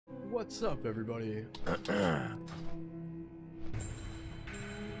What's up, everybody?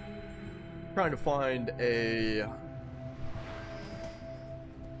 Trying to find a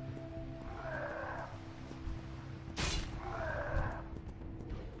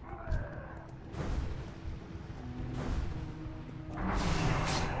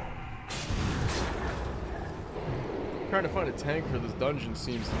tank for this dungeon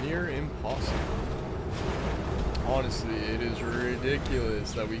seems near impossible. Honestly, it is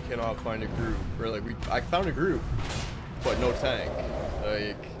ridiculous that we cannot find a group. Or like I found a group, but no tank.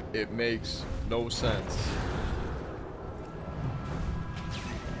 Like, it makes no sense.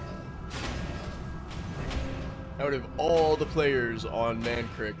 Out of all the players on Man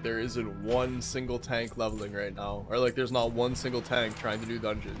Creek, there isn't one single tank leveling right now. Or like, there's not one single tank trying to do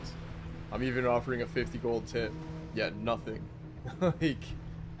dungeons. I'm even offering a 50 gold tip, yet nothing. Like,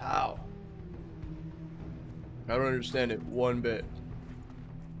 how? I don't understand it one bit.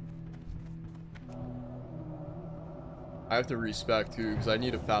 I have to respec too, because I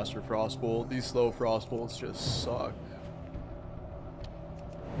need a faster frostbolt. These slow frostbolts just suck.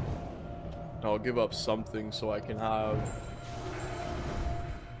 I'll give up something so I can have...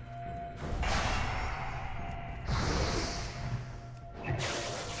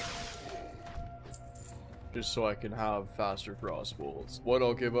 just so I can have faster frostbolts. What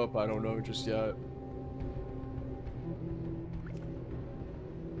I'll give up, I don't know just yet.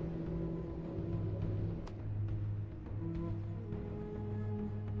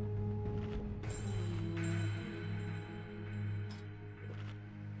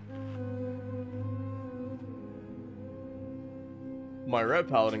 My Ret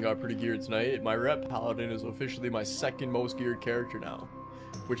Paladin got pretty geared tonight. My Ret Paladin is officially my second most geared character now,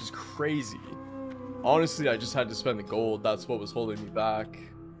 which is crazy. Honestly, I just had to spend the gold. That's what was holding me back.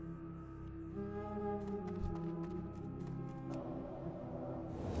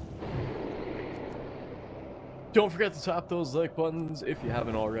 Don't forget to tap those like buttons if you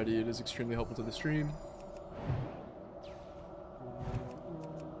haven't already. It is extremely helpful to the stream.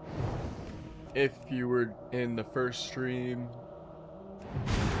 If you were in the first stream,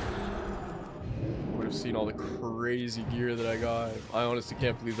 would have seen all the crazy gear that I got. I honestly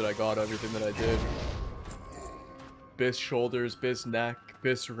can't believe that I got everything that I did. Bis shoulders, bis neck,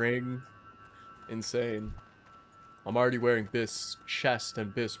 bis ring. Insane. I'm already wearing bis chest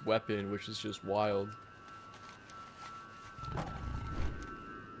and bis weapon, which is just wild.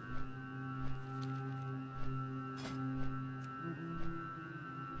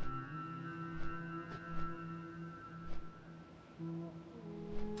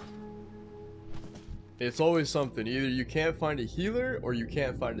 It's always something. Either you can't find a healer or you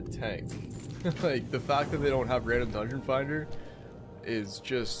can't find a tank. Like, the fact that they don't have random dungeon finder is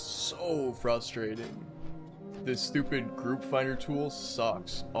just so frustrating. This stupid group finder tool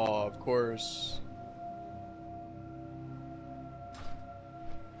sucks. Oh, of course.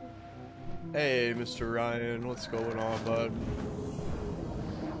 Hey, Mr. Ryan, what's going on, bud?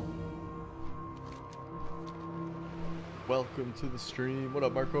 Welcome to the stream. What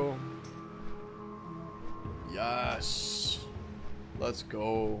up, Marco? Yes, let's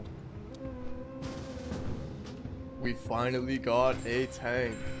go. We finally got a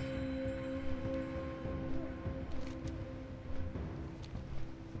tank.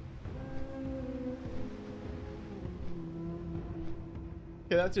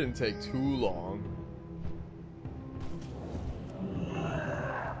 Okay, that didn't take too long.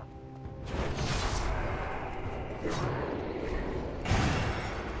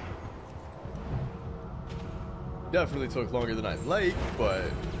 Definitely took longer than I'd like, but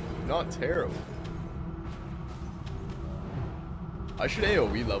not terrible. I should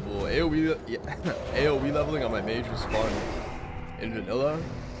AoE level. AoE leveling on my mage was fun in vanilla.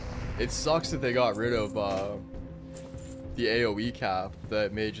 It sucks that they got rid of the AoE cap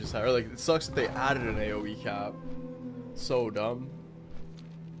that mages had. Or like, it sucks that they added an AoE cap. So dumb.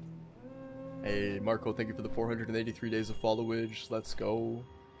 Hey, Marco, thank you for the 483 days of followage. Let's go.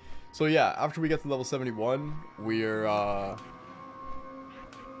 So yeah, after we get to level 71, we are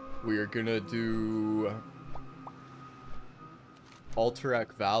gonna do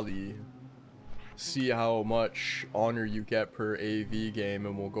Alterac Valley, see how much honor you get per AV game,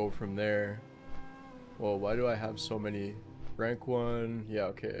 and we'll go from there. Well, why do I have so many? Rank 1, yeah,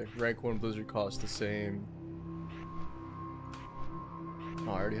 okay. Rank 1 Blizzard costs the same. Oh,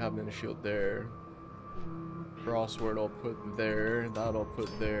 I already have Mana Shield there. Crossword I'll put there, that I'll put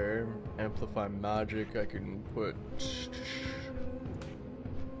there. Amplify Magic I can put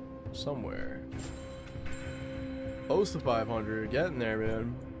somewhere. Close to 500, getting there,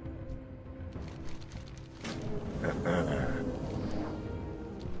 man.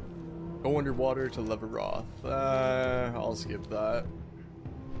 Go underwater to Leveroth. I'll skip that.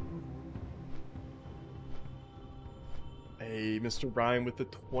 Hey, Mr. Ryan with the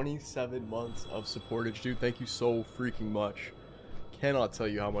 27 months of supportage, dude. Thank you so freaking much. Cannot tell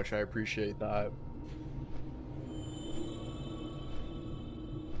you how much I appreciate that.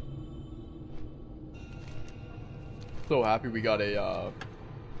 So happy we got a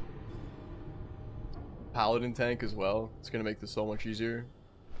paladin tank as well. It's gonna make this so much easier.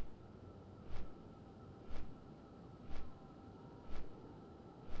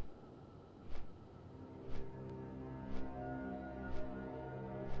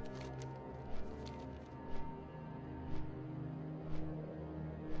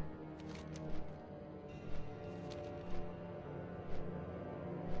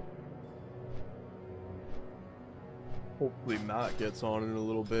 Hopefully Matt gets on in a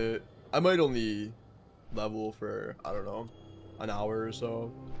little bit. I might only level for, I don't know, an hour or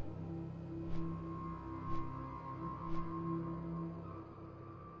so.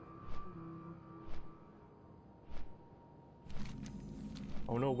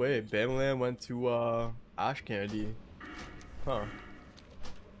 Oh no way, Bamaland went to Ash Candy. Huh.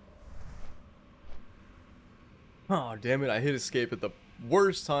 Oh damn it, I hit escape at the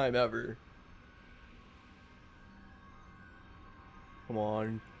worst time ever. Come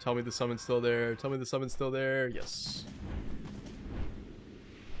on, tell me the summon's still there. Tell me the summon's still there. Yes.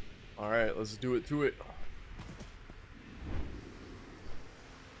 Alright, let's do it to it.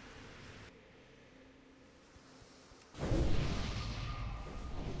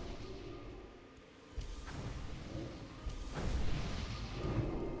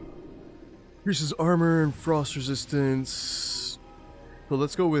 Increases armor and frost resistance. So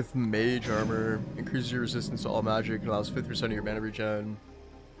let's go with mage armor. Increases your resistance to all magic and allows 50% of your mana regen.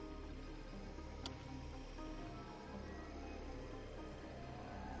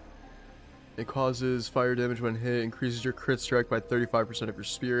 It causes fire damage when hit. Increases your crit strike by 35% of your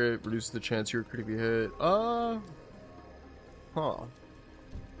spirit. Reduces the chance you're critically hit. Huh. I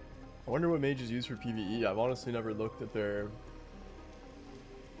wonder what mages use for PvE. I've honestly never looked at their...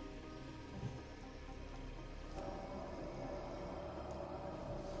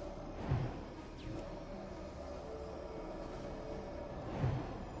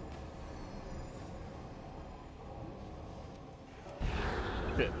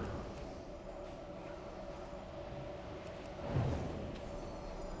 Shit.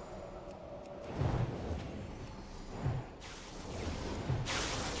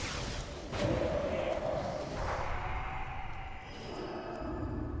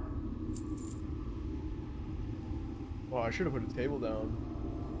 Wow, I should have put a table down.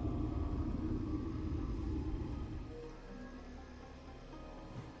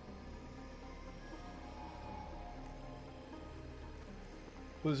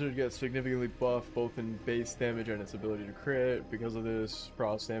 Blizzard gets significantly buffed both in base damage and its ability to crit. Because of this,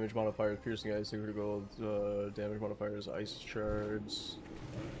 frost damage modifiers, piercing ice, and critical damage modifiers, ice shards.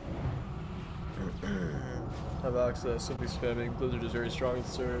 Have access, simply spamming. Blizzard is very strong in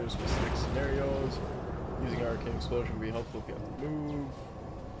certain specific scenarios. Using arcane explosion will be helpful if you have to move.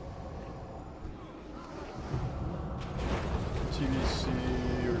 TBC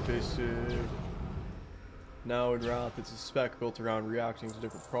or basic. Now in Wrath, it's a spec built around reacting to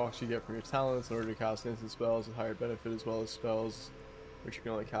different procs you get from your talents in order to cast instant spells with higher benefit, as well as spells which you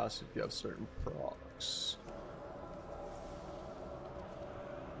can only cast if you have certain procs.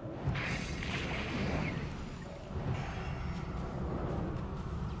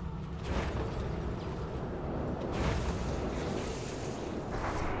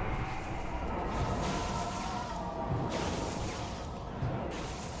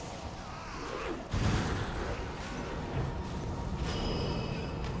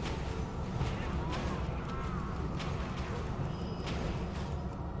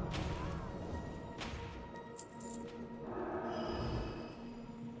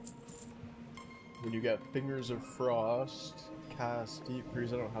 When you get Fingers of Frost, cast Deep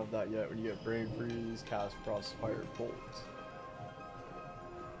Freeze. I don't have that yet. When you get Brain Freeze, cast Frostfire Bolt.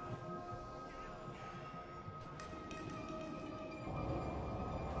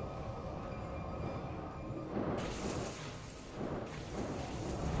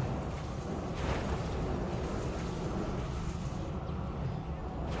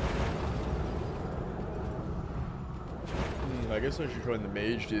 I guess I should join the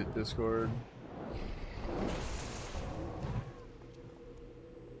Mage Discord.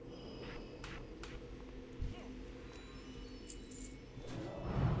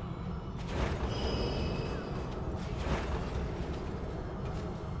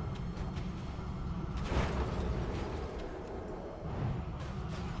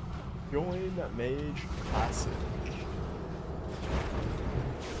 Join Mage Classic.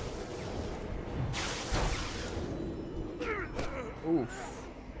 Oof.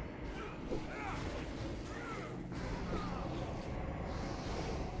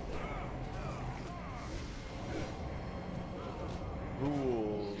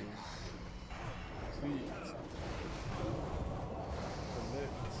 Rules. Complete. Commit.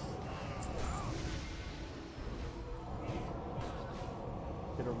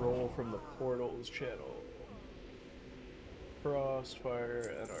 Get a roll from the Portals channel.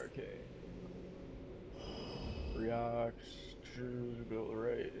 Crossfire and Arcane. React to build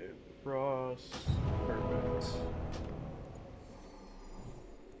right across. Perfect.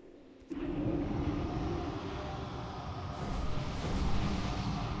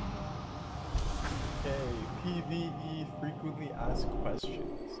 Okay, PvE frequently asked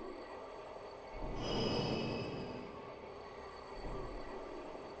questions.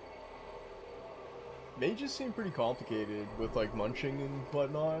 Mages seem pretty complicated with like munching and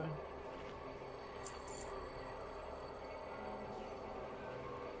whatnot.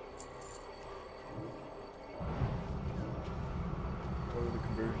 What are the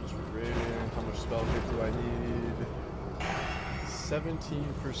conversions for rating? How much spell kit do I need?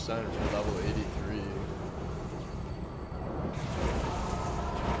 17% for level 83.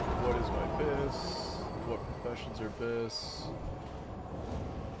 What is my BIS? What professions are BIS?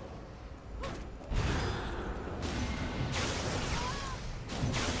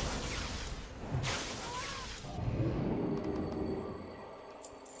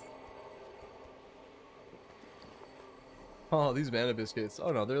 Oh, these mana biscuits.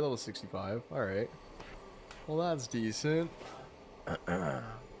 Oh no, they're level 65. Alright. Well, that's decent.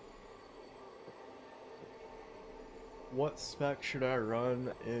 What spec should I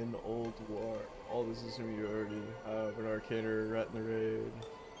run in Old War? All this is assuming you already have an Arcane or Ret in the raid.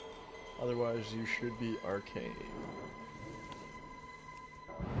 Otherwise, you should be Arcane.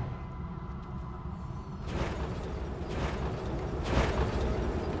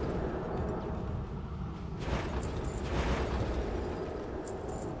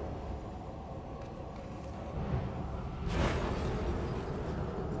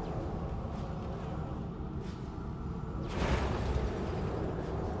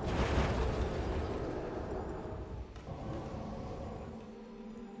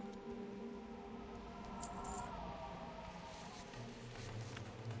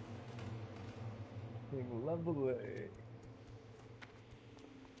 Leveling.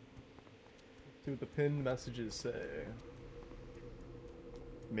 See what the pinned messages say.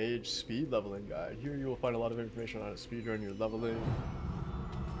 Mage speed leveling guide. Here you will find a lot of information on how to speedrun your leveling.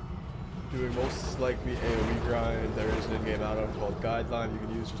 Doing most likely AoE grind. There is an in-game add-on called Guideline you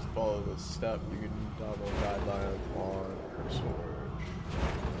can use just to follow this step. You can download Guideline on Cursorge.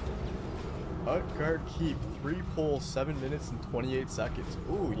 Utgard Keep. 3 pulls, 7 minutes and 28 seconds.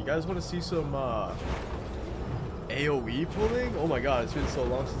 Ooh, you guys want to see some AoE pulling? Oh my god, it's been so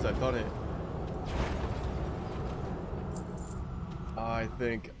long since I've done it. I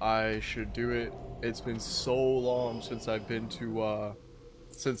think I should do it. It's been so long since I've been to,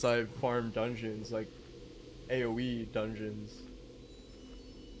 since I've farmed dungeons, like AoE dungeons.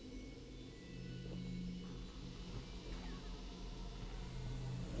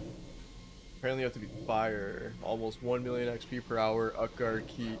 Apparently you have to be fire. Almost 1 million XP per hour. Upguard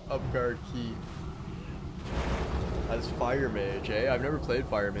Keep. As Fire Mage, eh? I've never played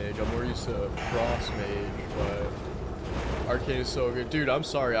Fire Mage. I'm more used to Frost Mage, but Arcane is so good. Dude, I'm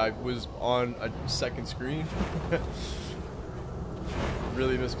sorry. I was on a second screen.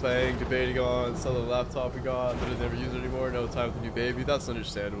 Really miss playing, debating on, sell the laptop we got, literally never use it anymore, no time with the new baby. That's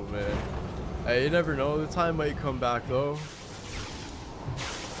understandable, man. Hey, you never know. The time might come back, though.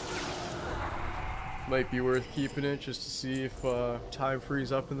 Might be worth keeping it just to see if time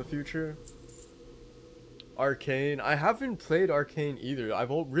frees up in the future. Arcane. I haven't played Arcane either. I've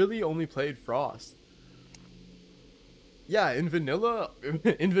really only played Frost. Yeah, in vanilla,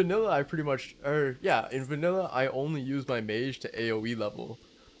 I pretty much, in vanilla, I only use my mage to AoE level.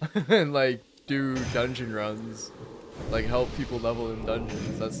 And like, do dungeon runs. Like, help people level in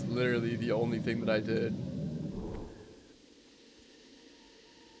dungeons. That's literally the only thing that I did.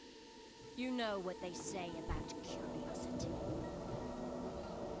 You know what they say about curiosity.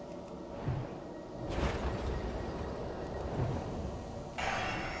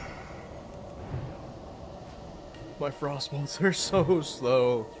 My frost bolts are so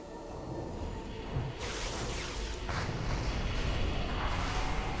slow.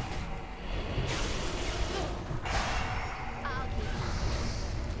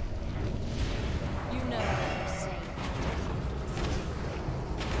 You know what they say.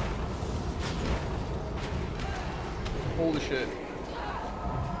 Holy shit.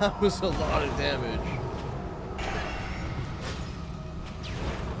 That was a lot of damage.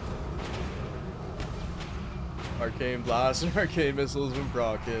 Arcane Blast and Arcane Missiles and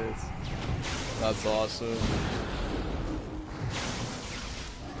Rockets. That's awesome.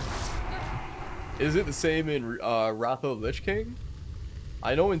 Is it the same in Wrath of the Lich King?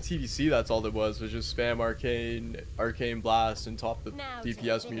 I know in TVC that's all it was just spam Arcane Blast and top the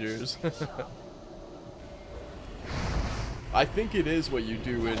DPS meters. I think it is what you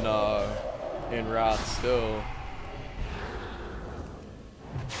do in Wrath still.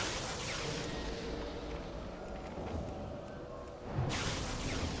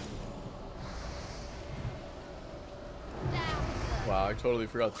 Wow, I totally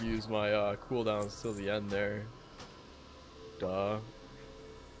forgot to use my cooldowns till the end there. Duh.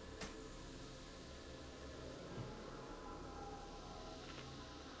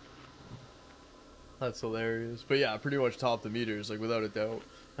 That's hilarious. But yeah, pretty much top the meters, like without a doubt.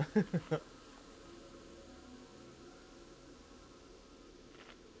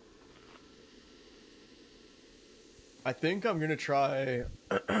 I think I'm gonna try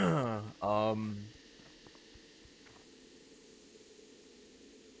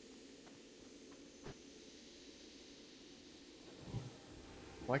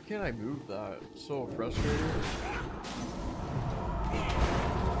why can't I move that? It's so frustrating.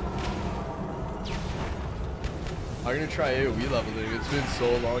 I'm gonna try AoE leveling. It's been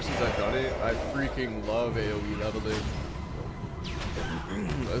so long since I've done it. I freaking love AoE leveling.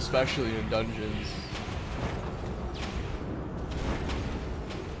 Especially in dungeons.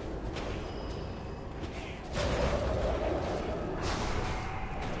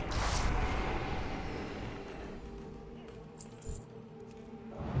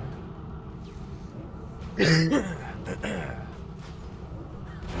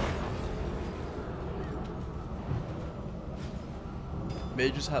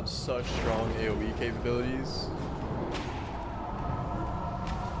 Mages have such strong AoE capabilities.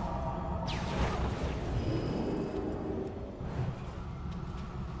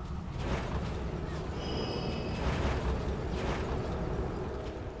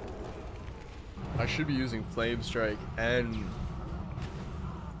 I should be using Flame Strike and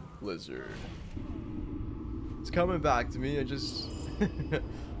Blizzard. It's coming back to me. I just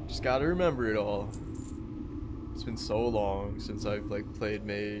gotta remember it all. It's been so long since I've like played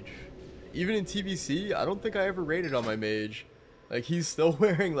mage. Even in TBC, I don't think I ever rated on my mage. Like he's still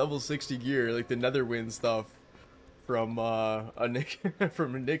wearing level 60 gear, like the Netherwind stuff from from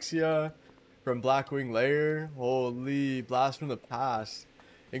Onyxia, from Blackwing Lair. Holy, Blast from the Past.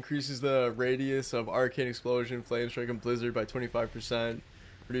 Increases the radius of Arcane Explosion, Flame Strike, and Blizzard by 25%.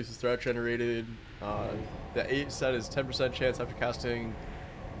 Reduces threat generated. The 8 set is 10% chance after casting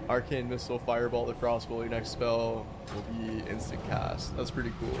Arcane Missile, Fireball, the Frostbolt. Your next spell will be instant cast. That's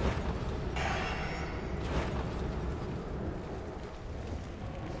pretty cool.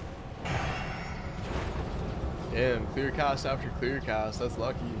 Damn, clear cast after clear cast. That's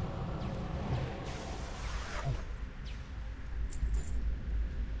lucky.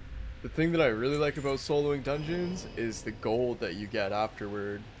 The thing that I really like about soloing dungeons is the gold that you get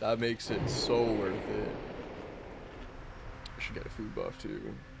afterward. That makes it so worth it. I should get a food buff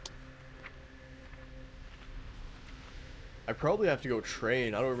too. I probably have to go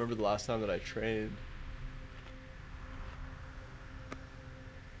train. I don't remember the last time that I trained.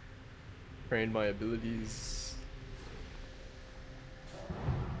 Train my abilities.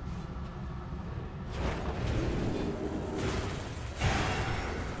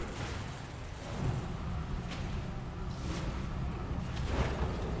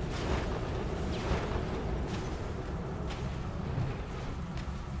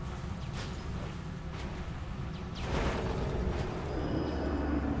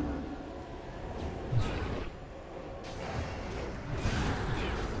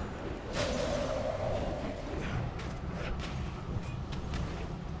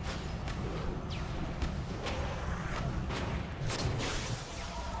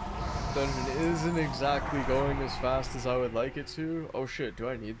 Dungeon isn't exactly going as fast as I would like it to. Oh shit, do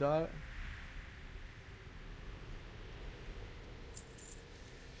I need that?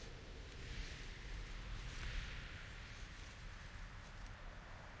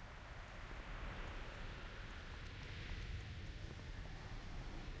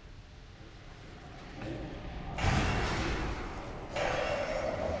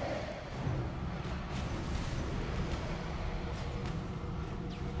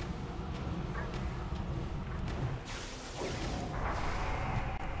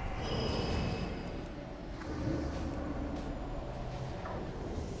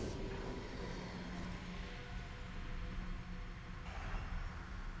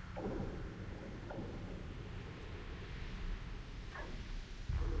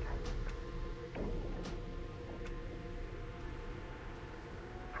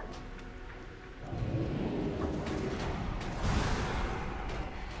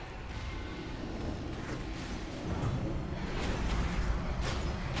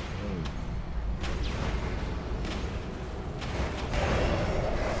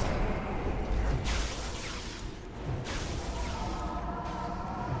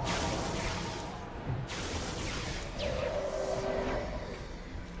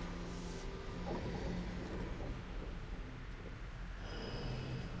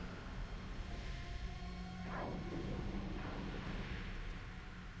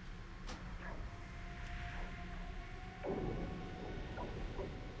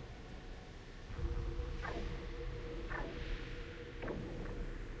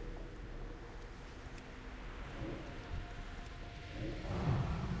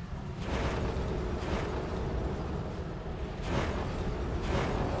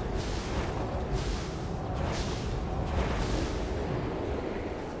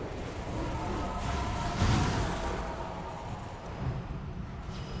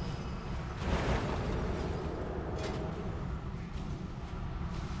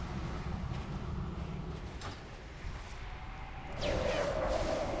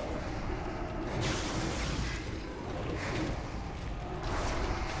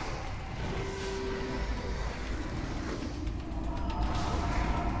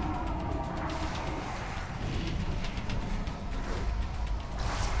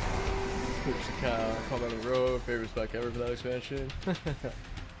 Push the comment on the road. Favorite spec ever for that expansion.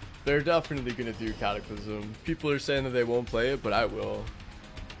 They're definitely gonna do Cataclysm. People are saying that they won't play it, but I will.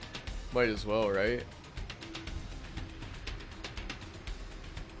 Might as well, right?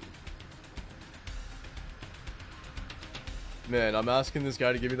 Man, I'm asking this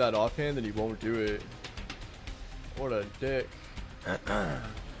guy to give me that offhand and he won't do it. What a dick.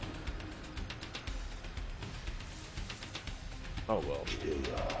 Oh well.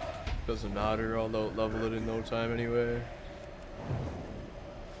 Doesn't matter, I'll level it in no time anyway.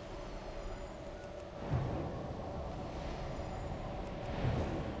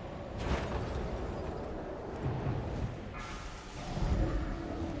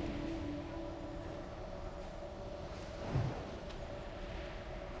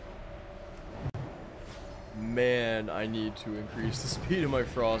 Man, I need to increase the speed of my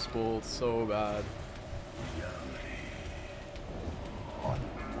frostbolt so bad.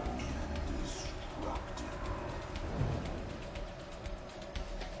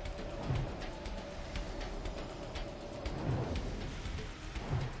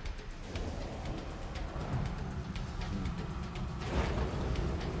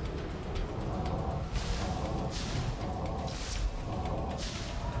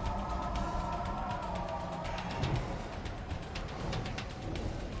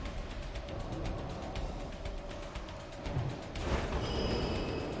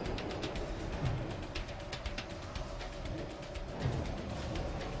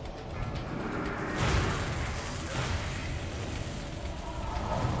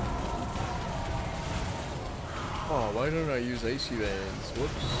 Oh, why don't I use AC Veins?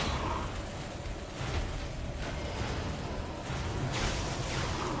 Whoops.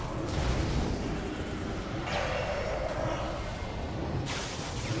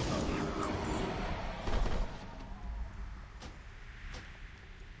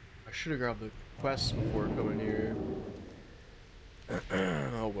 I should have grabbed the quest before coming here.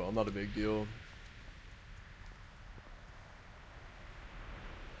 Oh well, not a big deal.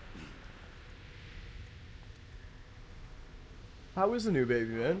 How is the new baby,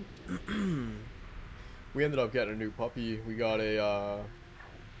 man? We ended up getting a new puppy. We got a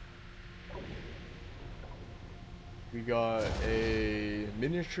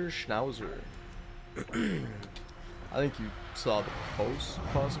miniature schnauzer. I think you saw the post,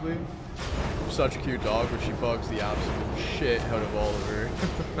 possibly. Such a cute dog, but she bugs the absolute shit out of Oliver.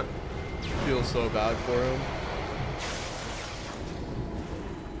 Feels so bad for him.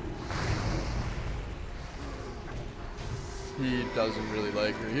 He doesn't really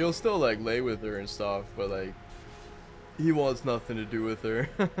like her. He'll still like lay with her and stuff, but like he wants nothing to do with her.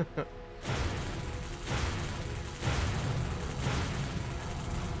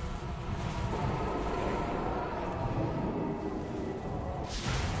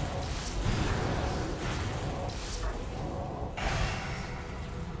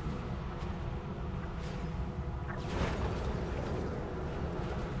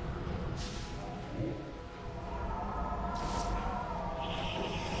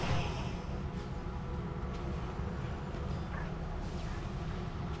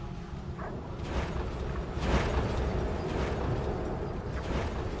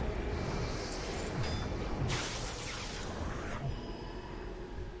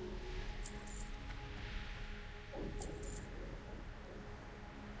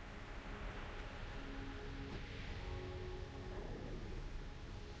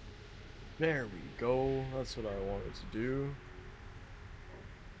 There we go. That's what I wanted to do.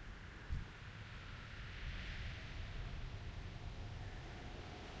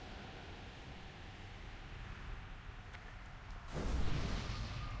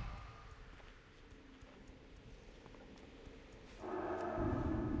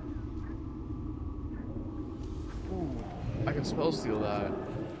 Ooh, I can spell steal that. I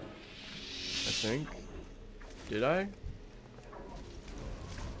think. Did I?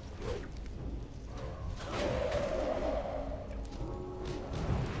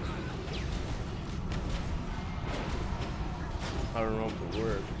 I don't know if it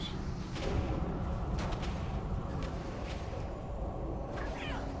works.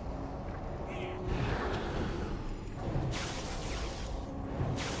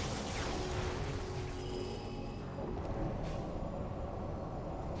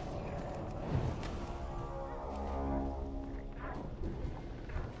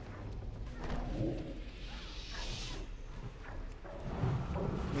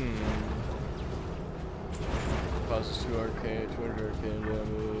 Causes 200 arcane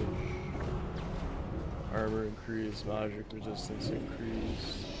damage. Armor increase, magic resistance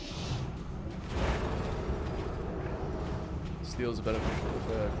increase. Steal is a beneficial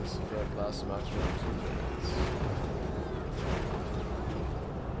effect. This effect lasts a maximum of 2 minutes.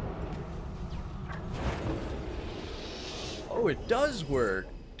 Oh, it does work!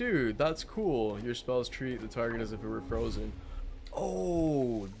 Dude, that's cool. Your spells treat the target as if it were frozen.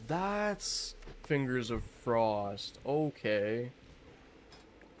 Oh, that's Fingers of Frost. Okay.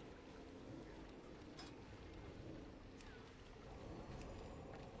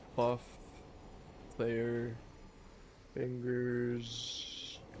 Buff player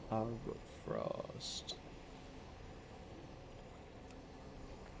Fingers of Frost.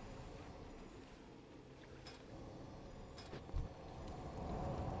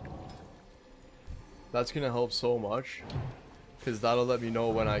 That's gonna help so much, because that'll let me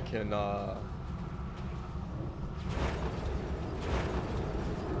know when I can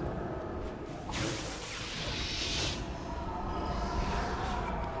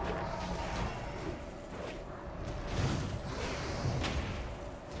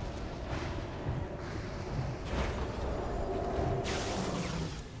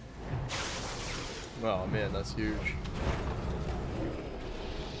oh man, that's huge.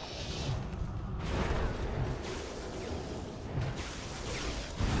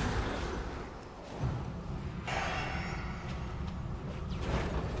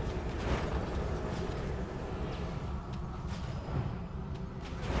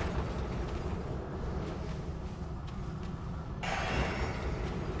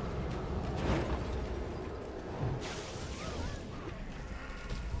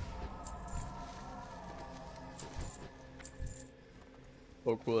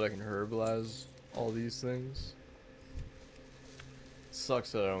 So cool that I can herbalize all these things.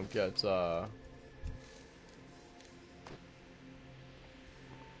 Sucks that I don't get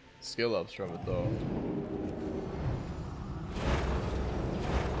skill ups from it though.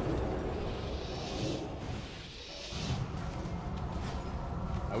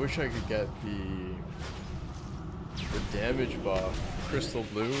 I wish I could get the damage buff, Crystal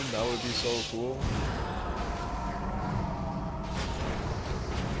Bloom. That would be so cool.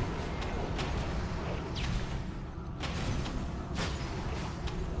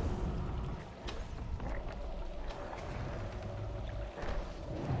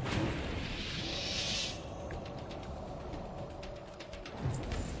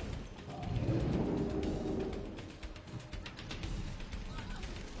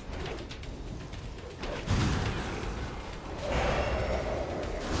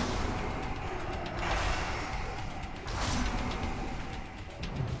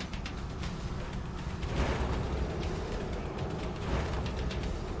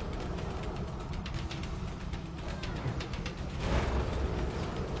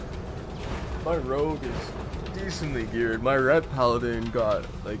 My rogue is decently geared. My red paladin got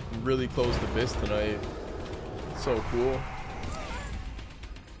like really close to Biss tonight. So cool.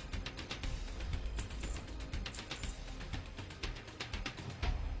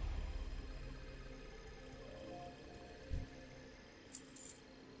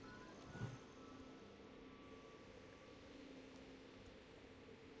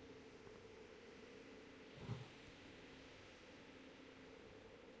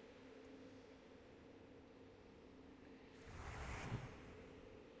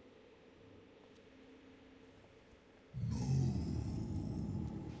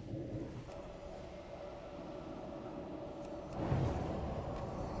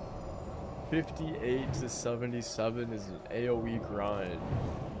 $58 to $77 is an AoE grind.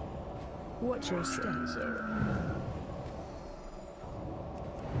 Watch your step.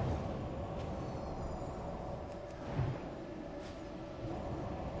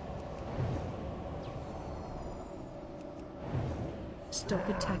 Stop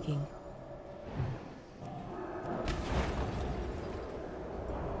attacking.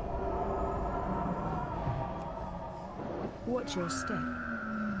 Watch your step.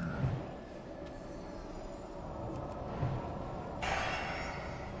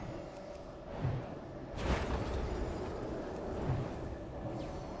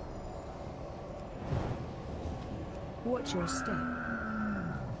 Watch your step.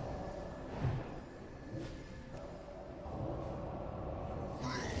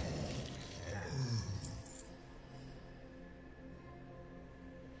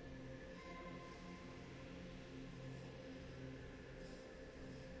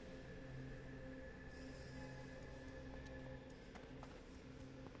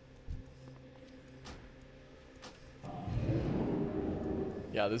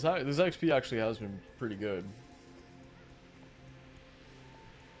 Yeah, this XP actually has been pretty good.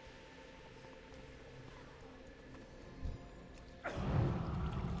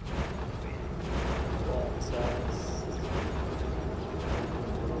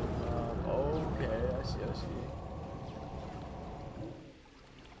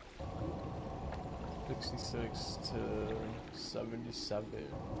 66 to 77.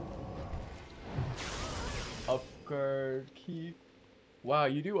 Upguard keep. Wow,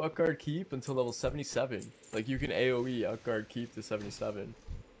 you do upguard keep until level 77. Like you can AoE upguard keep to 77.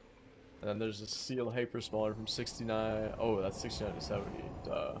 And then there's a seal hyperspawn from 69. Oh, that's 69 to 70.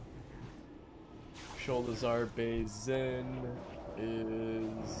 Duh. Sholazar Bay Zen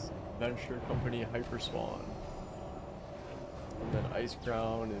is Venture Company hyperspawn. And then Ice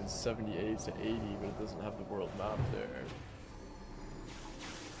Crown is 78 to 80, but it doesn't have the world map there.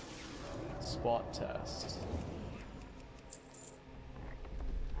 Spot test.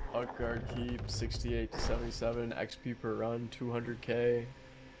 Utgard Keep 68 to 77, XP per run 200k.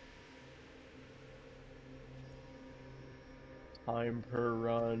 Time per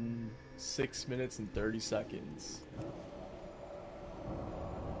run 6 minutes and 30 seconds.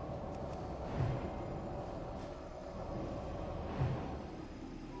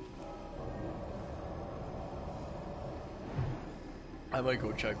 I might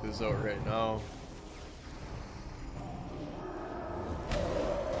go check this out right now.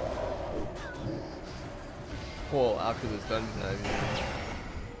 Well, after this dungeon, I mean.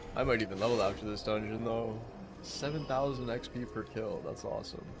 I might even level after this dungeon, though. 7,000 XP per kill, that's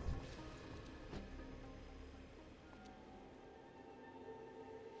awesome.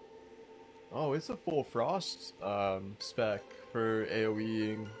 Oh, it's a full frost spec for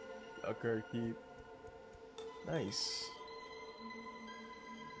AoEing Utgard Keep. Nice.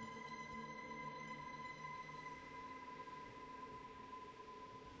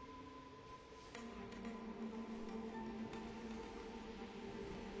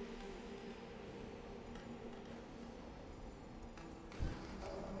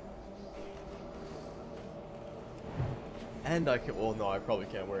 And I can, well no, I probably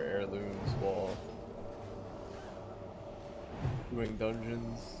can't wear heirlooms while doing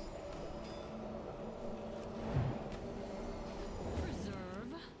dungeons.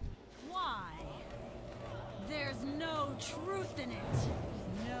 Preserve? Why? There's no truth in it.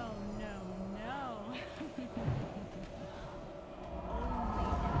 No, no, no. Only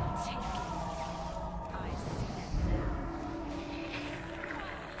the taking. I see it now.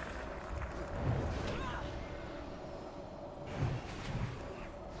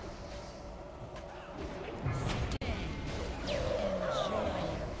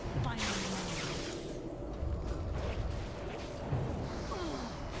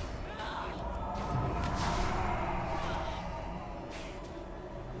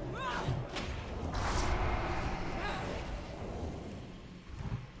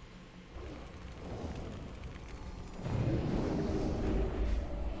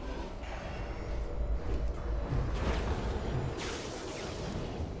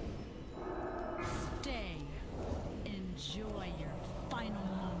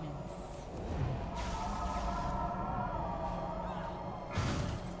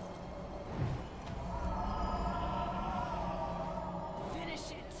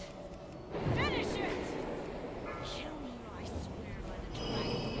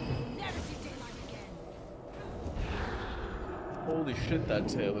 Holy shit, that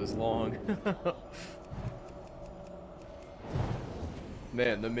tail is long.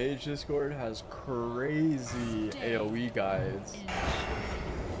 Man, the Mage Discord has crazy AoE guides.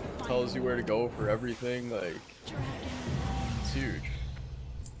 Tells you where to go for everything, like, it's huge.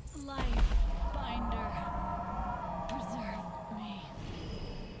 Life binder, preserve me.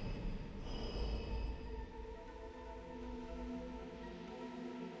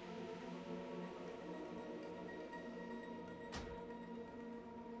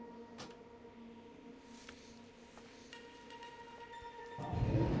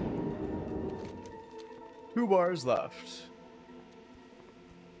 Two bars left.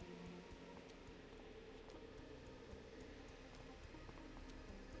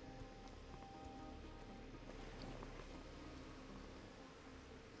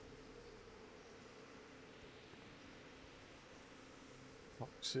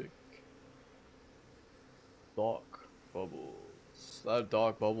 Toxic. Dark Bubbles. That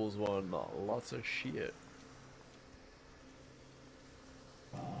Dark Bubbles one, lots of shit.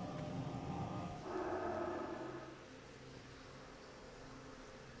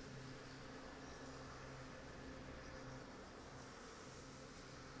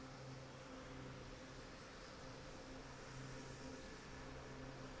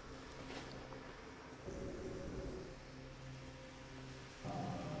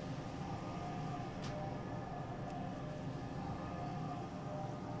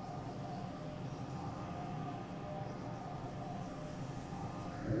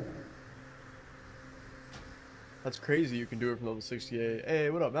 That's crazy, you can do it from level 68. Hey,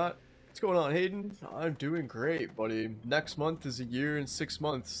 what up, Matt? What's going on, Hayden? I'm doing great, buddy. Next month is a year and 6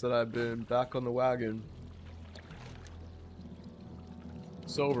 months that I've been back on the wagon.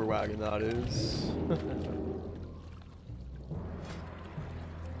 Sober wagon, that is.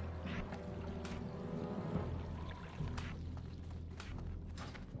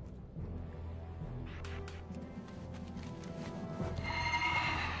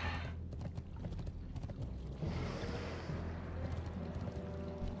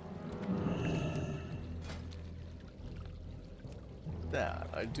 That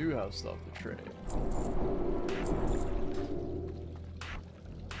I do have stuff to trade.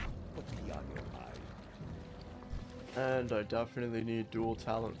 And I definitely need dual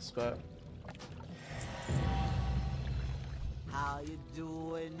talent spec. How you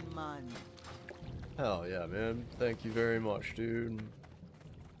doing, man? Hell yeah, man. Thank you very much, dude.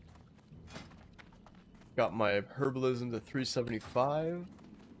 Got my herbalism to 375.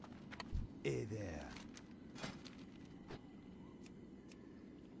 Hey there.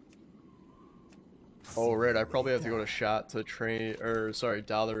 Oh right, I probably have to go to Shat to train, or sorry,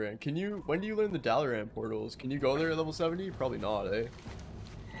 Dalaran. Can you, when do you learn the Dalaran portals? Can you go there at level 70? Probably not, eh?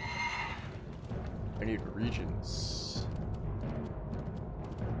 I need regions.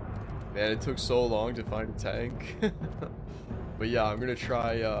 Man, it took so long to find a tank. But yeah, I'm gonna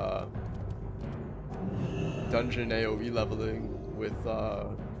try dungeon AoE leveling with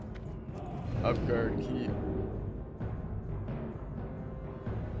Upguard Keep.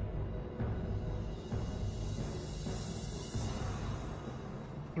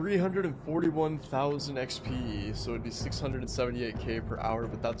 $341,000 XP, so it'd be 678k per hour,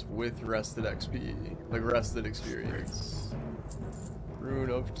 but that's with rested XP, like rested experience. Rune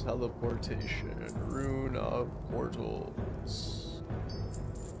of Teleportation, Rune of Portals.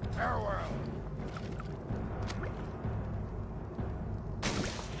 Farewell.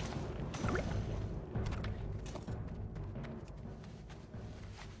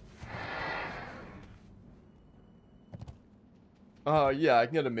 Yeah, I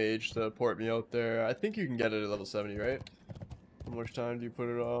can get a mage to port me out there. I think you can get it at level 70, right? How much time do you put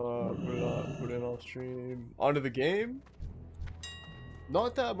it on, put it off stream? Onto the game?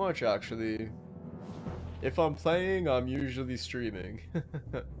 Not that much, actually. If I'm playing, I'm usually streaming.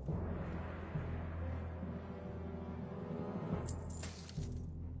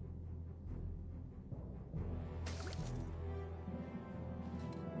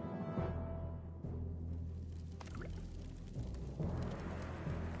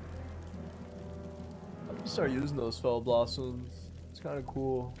 Start using those Fell Blossoms. It's kind of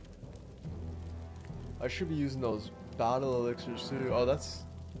cool. I should be using those battle elixirs too. Oh, that's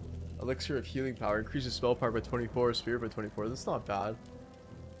elixir of healing power. Increases spell power by 24, spirit by 24. That's not bad.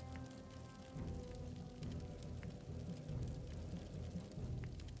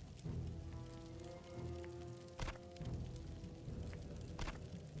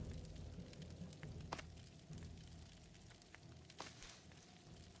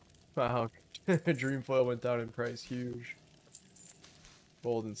 Wow. Dreamfoil went down in price, huge.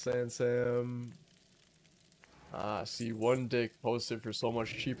 Golden Sansam. Ah, see, one dick posted for so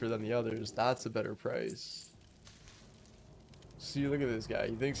much cheaper than the others. That's a better price. See, look at this guy.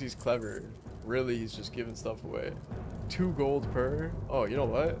 He thinks he's clever. Really, he's just giving stuff away. 2 gold per. Oh, you know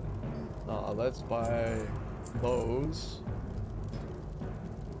what? Let's buy those.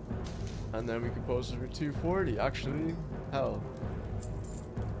 And then we can post it for 240. Actually, hell.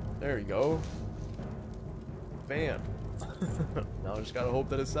 There we go. Bam. Now I just gotta hope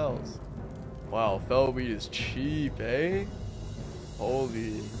that it sells. Wow, Fellweed is cheap, eh?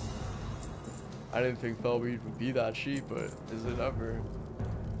 Holy. I didn't think Fellweed would be that cheap, but is it ever?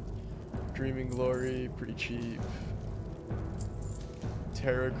 Dreaming Glory, pretty cheap.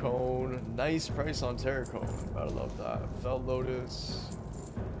 Terracone, nice price on Terracone. Gotta love that. Fell Lotus.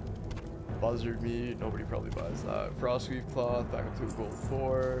 Buzzard Meat, nobody probably buys that. Frostweave Cloth, back up to a gold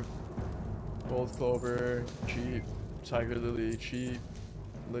 4. Gold Clover, cheap. Tiger Lily, cheap.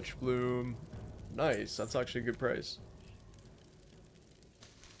 Lich Bloom, nice. That's actually a good price.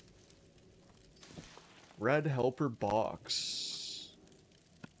 Red Helper Box.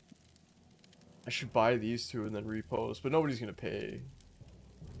 I should buy these two and then repost, but nobody's gonna pay.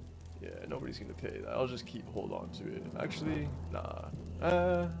 Yeah, nobody's gonna pay that. I'll just hold on to it. Actually, nah.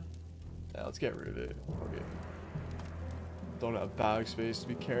 Yeah, let's get rid of it. Okay. Don't have bag space to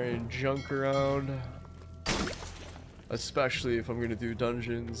be carrying junk around. Especially if I'm gonna do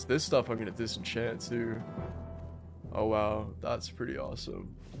dungeons. This stuff I'm gonna disenchant too. Oh wow, that's pretty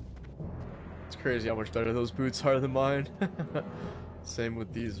awesome. It's crazy how much better those boots are than mine. Same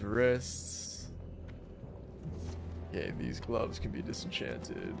with these wrists. Yeah, these gloves can be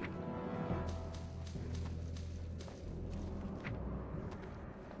disenchanted.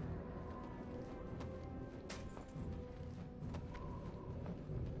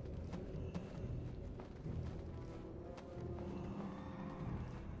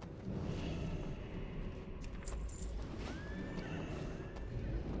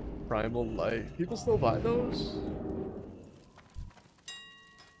 Primal Life. People still buy those?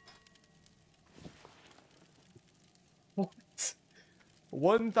 What?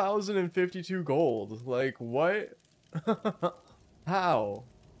 1,052 gold. Like, what? How?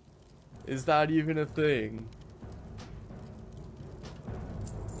 Is that even a thing?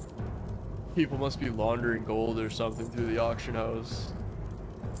 People must be laundering gold or something through the auction house.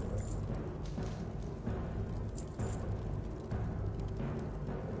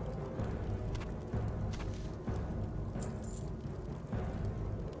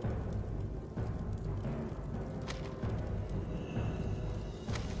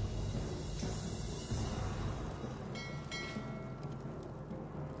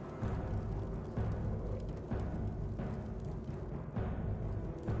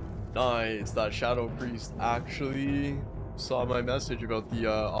 Nice, that Shadow Priest actually saw my message about the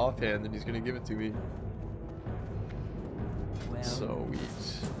offhand and he's gonna give it to me. Well,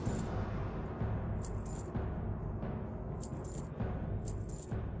 Sweet.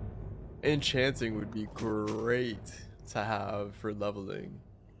 Enchanting would be great to have for leveling.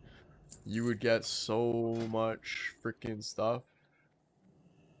 You would get so much freaking stuff.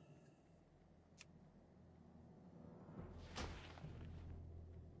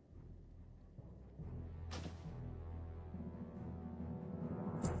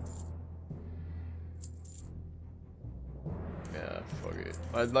 Yeah, fuck it.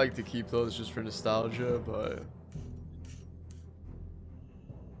 I'd like to keep those just for nostalgia, but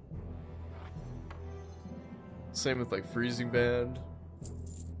same with like Freezing Band.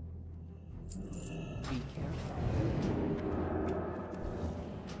 be careful.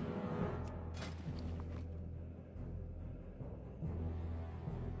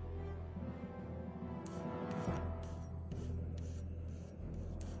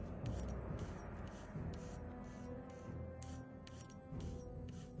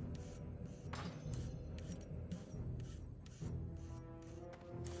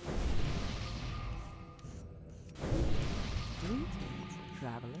 Greetings,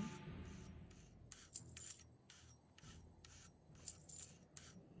 traveler.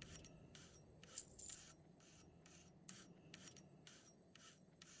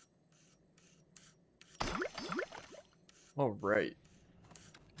 All right,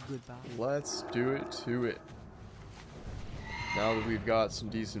 Goodbye. let's do it to it. Now that we've got some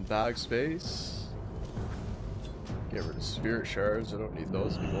decent bag space, get rid of spirit shards. I don't need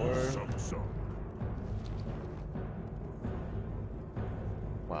those anymore.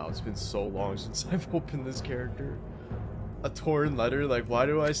 Wow, it's been so long since I've opened this character. A torn letter, like why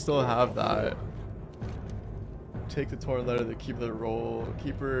do I still have that? Take the torn letter, the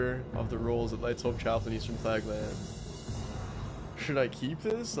keeper of the rolls at Light's Hope Chapel in Eastern Flagland. Should I keep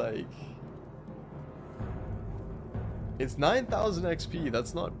this? Like, it's 9,000 XP.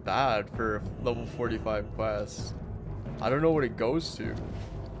 That's not bad for a level 45 quest. I don't know what it goes to.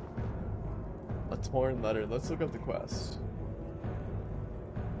 A torn letter. Let's look up the quest.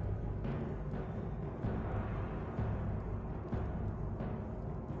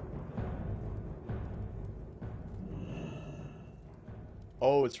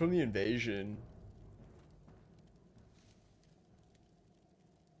 Oh, it's from the invasion.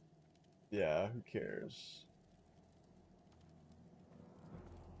 Yeah, who cares?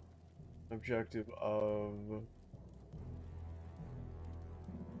 Objective of...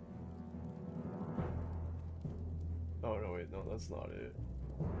 Oh, no, wait, no, that's not it.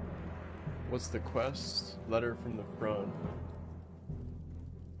 What's the quest? Letter from the front.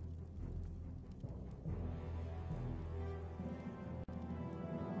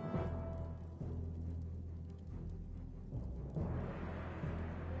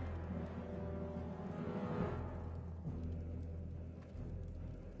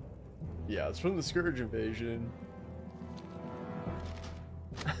 Yeah, it's from the Scourge invasion.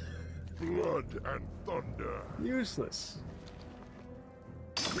 Blood and thunder. Useless.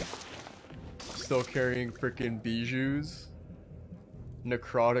 Still carrying frickin' bijous.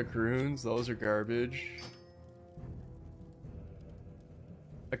 Necrotic runes, those are garbage.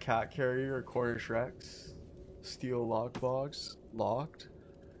 A cat carrier, a Cornish Rex. Steel lockbox, locked.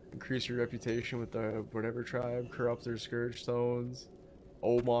 Increase your reputation with the whatever tribe. Corrupt their scourge stones.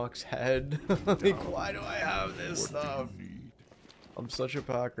 Omok's head. Like, why do I have this stuff? I'm such a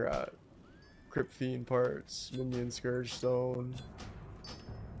pack rat. Crypt Fiend parts, Minion Scourge Stone,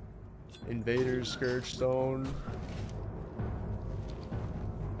 Invader's Scourge Stone,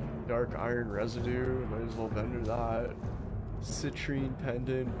 Dark Iron Residue, might as well vendor that. Citrine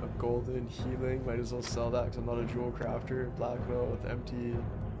Pendant of Golden Healing, might as well sell that because I'm not a jewel crafter. Black Note with empty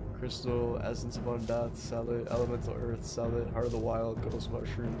Crystal, Essence of Undeath, sell it. Elemental Earth, sell it. Heart of the Wild, Ghost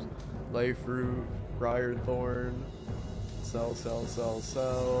Mushrooms, Life Root, Briar Thorn, sell, sell, sell,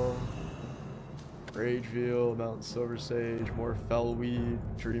 sell. Rage Veal, Mountain Silver Sage, more Fellweed,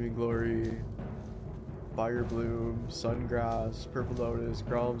 Dreaming Glory, Fire Bloom, Sungrass, Purple Lotus,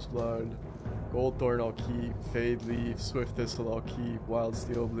 Grom's Blood, Gold Thorn I'll keep, Fade Leaf, Swift Thistle I'll keep, Wild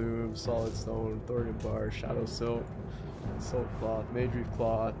Steel Bloom, Solid Stone, Thorn Bar, Shadow Silk, Silk Cloth, Mage Reef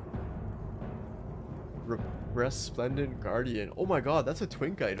Cloth, Resplendent Guardian. Oh my god, that's a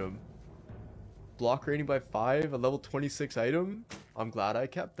twink item. Block rating by 5, a level 26 item. I'm glad I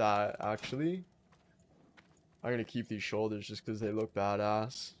kept that, actually. I'm gonna keep these shoulders just because they look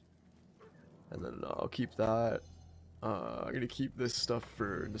badass. And then I'll keep that. I'm gonna keep this stuff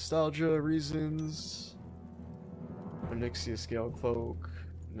for nostalgia reasons. Onyxia Scale Cloak,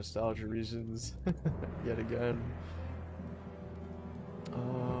 nostalgia reasons, yet again.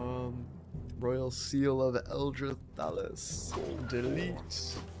 Royal Seal of Eldra Thalis.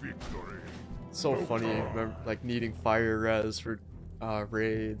 Delete. Victory. So funny, remember, like needing fire res for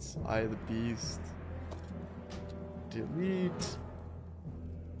raids. Eye of the Beast. Delete.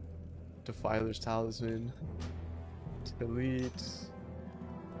 Defiler's Talisman. Delete.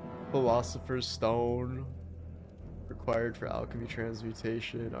 Philosopher's Stone. Required for Alchemy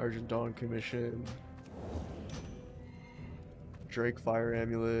Transmutation. Argent Dawn Commission. Drake Fire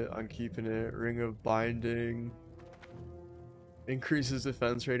Amulet. I'm keeping it. Ring of Binding. Increases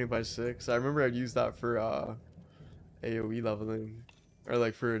defense rating by 6. I remember I'd use that for AoE leveling. Or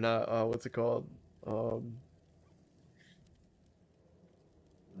like for not, what's it called?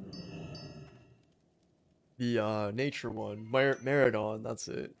 The nature one, Maridon, that's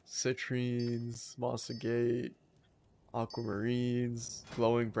it. Citrines, Mossa Gate, Aquamarines,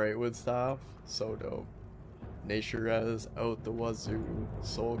 Glowing Brightwood Staff, so dope. Nature Res, out the wazoo.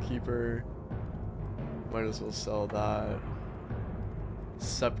 Soul Keeper, might as well sell that.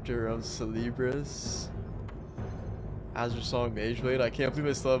 Scepter of Celebris, Azure Song Mage Blade. I can't believe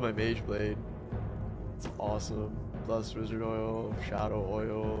I still have my Mage Blade. It's awesome. Blessed Wizard Oil, Shadow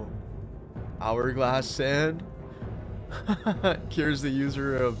Oil. Hourglass Sand cures the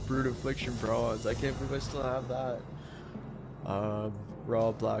user of Brute Affliction Bronze. I can't believe I still have that.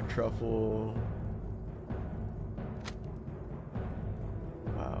 Raw Black Truffle.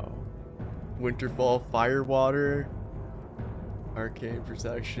 Wow. Winterfall Firewater. Arcane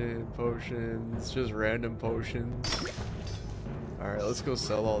Protection potions. Just random potions. Alright, let's go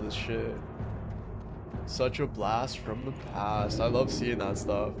sell all this shit. Such a blast from the past. I love seeing that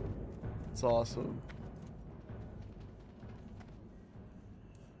stuff. It's awesome.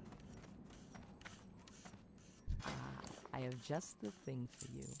 I have just the thing for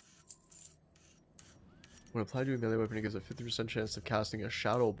you. When applied to a melee weapon, it gives a 50% chance of casting a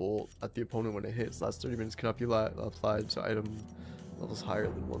Shadow Bolt at the opponent when it hits. Last 30 minutes cannot be applied to item levels higher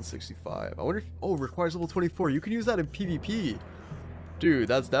than 165. I wonder if... Oh, requires level 24. You can use that in PvP. Dude,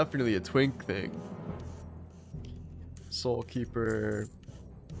 that's definitely a twink thing. Soul Keeper...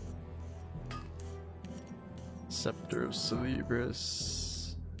 Scepter of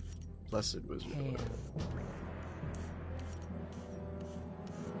Celebris, Blessed Wizard Oil.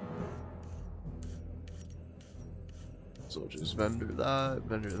 So just vendor that,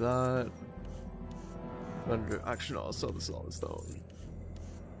 vendor. Actually, no, I'll sell the Solid Stone.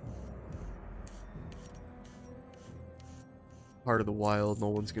 Heart of the Wild, no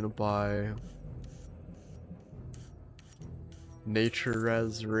one's gonna buy. Nature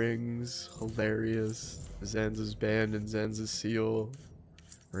Res Rings, hilarious. Zanza's Band and Zanza's Seal.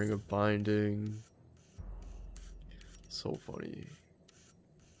 Ring of Binding. So funny.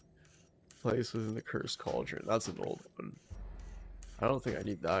 Place within the Cursed Cauldron. That's an old one. I don't think I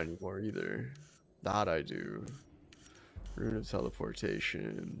need that anymore either. That I do. Rune of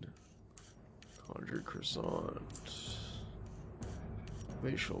Teleportation. Conjured Croissant.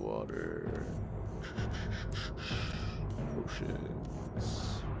 Glacial Water. Potions.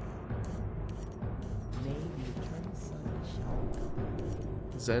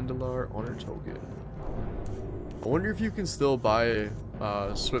 Zandalar Honor Token. I wonder if you can still buy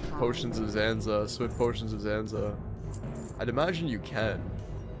Swift Potions of Zanza. Swift Potions of Zanza. I'd imagine you can.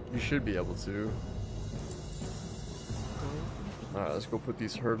 You should be able to. Alright, let's go put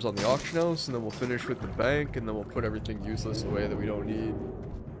these herbs on the auction house, and then we'll finish with the bank, and then we'll put everything useless away that we don't need.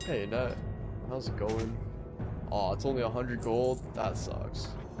 Hey, Nat. How's it going? Aw, it's only 100 gold? That sucks.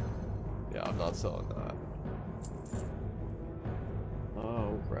 Yeah, I'm not selling that.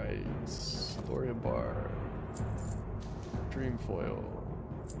 Oh, right. Thorium Bar. Dream Foil.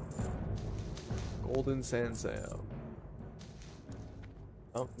 Golden Sand Sam.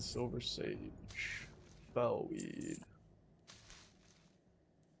 Mountain silver sage. Bellweed.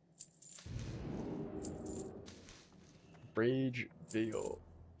 Rage veil.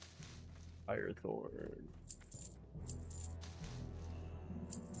 Firethorn.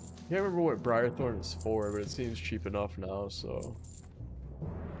 Can't remember what Briarthorn is for, but it seems cheap enough now, so.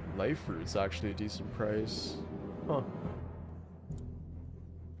 Life Root's actually a decent price. Huh.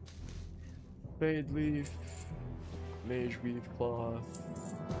 Fade Leaf. Mage Weave Cloth.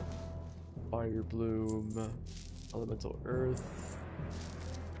 Fire Bloom. Elemental Earth.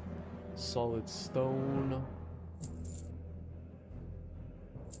 Solid Stone.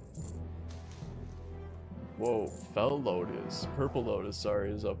 Whoa, Fell Lotus. Purple Lotus,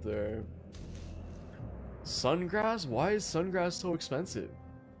 sorry, is up there. Sungrass? Why is Sungrass so expensive?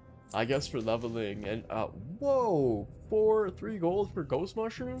 I guess for leveling and whoa! 3 gold for ghost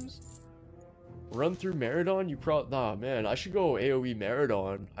mushrooms? Run through Meridon? Nah man, I should go AoE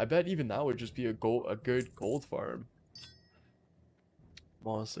Meridon. I bet even that would just be a good gold farm.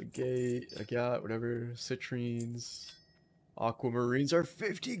 Moss Agate, whatever. Citrines. Aquamarines are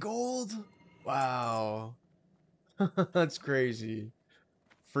 50 gold? Wow. That's crazy.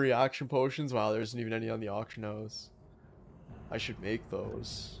 Free action potions? Wow, there isn't even any on the auction house. I should make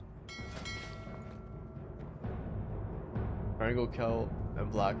those. Triangle Kelp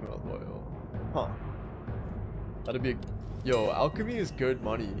and Black Melt Oil. Huh. That'd be yo, alchemy is good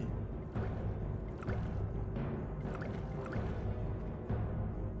money.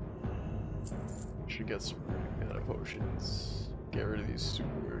 Should get some mana potions. Get rid of these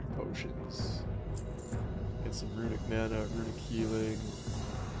super potions. Get some runic mana, runic healing.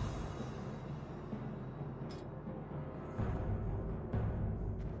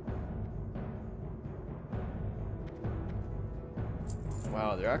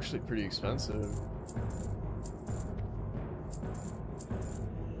 Wow, they're actually pretty expensive.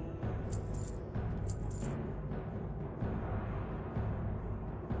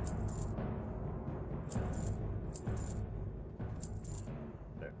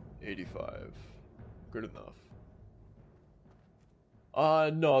 There, 85. Good enough.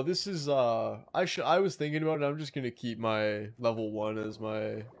 No, this is I was thinking about it. I'm just gonna keep my level 1 as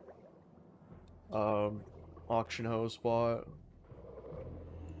my auction house spot.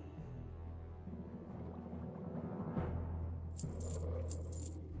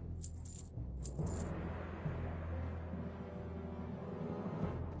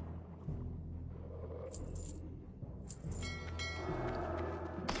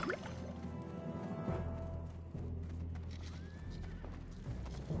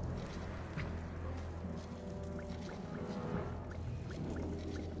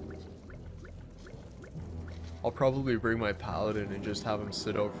 I'll probably bring my paladin and just have him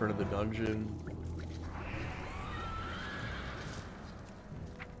sit out front of the dungeon.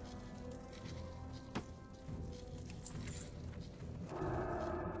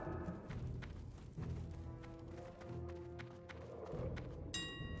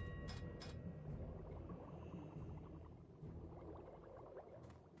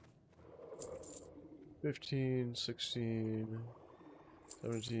 $15, $16,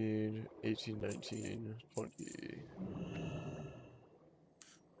 $17, $18, $19, $20.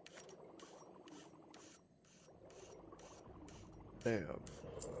 Damn.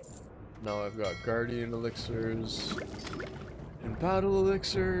 Now I've got Guardian Elixirs and Battle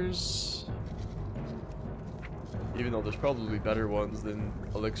Elixirs. Even though there's probably better ones than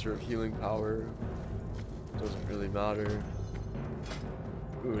Elixir of Healing Power. Doesn't really matter.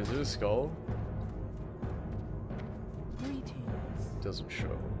 Ooh, is it a skull? Doesn't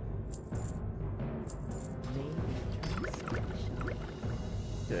show.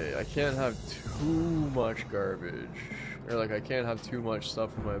 Okay, I can't have too much garbage. Or like I can't have too much stuff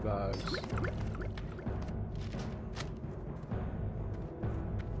in my bags.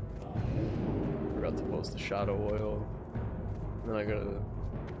 Forgot to post the shadow oil. Then I gotta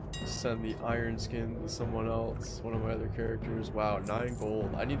send the iron skin to someone else, one of my other characters. Wow, 9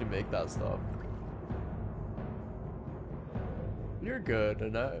 gold. I need to make that stuff. You're good,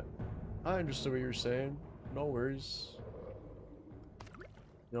 and I understood what you were saying. No worries.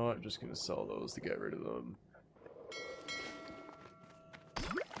 You know what? I'm just gonna sell those to get rid of them.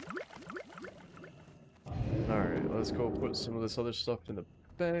 Alright, let's go put some of this other stuff in the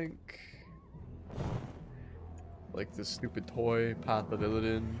bank. Like this stupid toy, Path of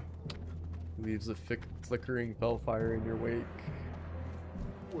Illidan. Leaves a flickering bellfire in your wake.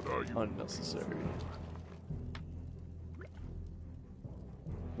 What are you? Unnecessary.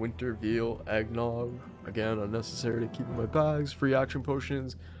 Winter Veal Eggnog. Again, unnecessary to keep in my bags. Free action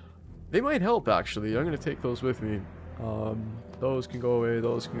potions. They might help, actually. I'm going to take those with me. Those can go away.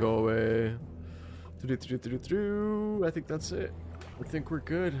 Those can go away. I think that's it. I think we're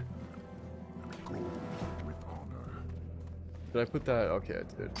good. Go with honor. Did I put that? Okay, I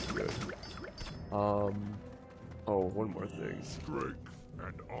did. Good. Oh, one more thing. Strength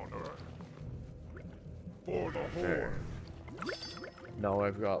and honor. For the There. Horde. Now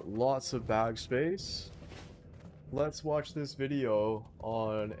I've got lots of bag space. Let's watch this video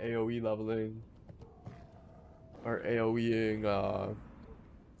on AoE leveling. Or AoEing,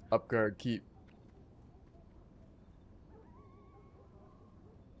 Upguard Keep.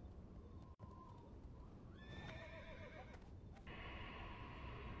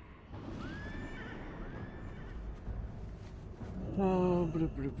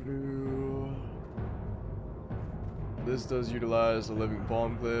 This does utilize the Living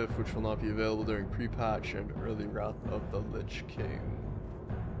Bomb Glyph, which will not be available during pre-patch and early Wrath of the Lich King.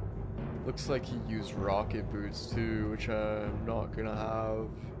 Looks like he used rocket boots too, which I'm not gonna have.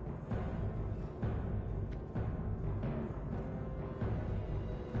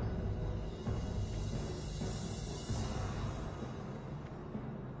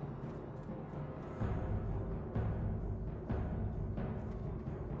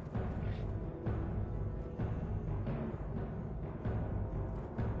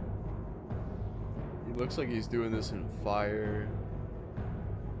 He looks like he's doing this in fire.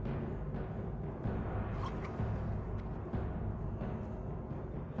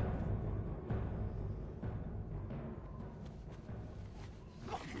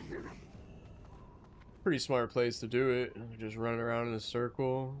 Pretty smart place to do it. Just run around in a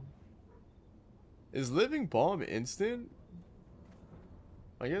circle. Is Living Bomb instant?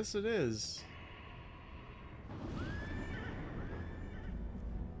 I guess it is.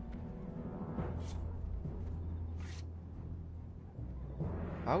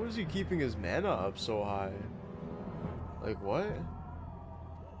 How is he keeping his mana up so high? Like what?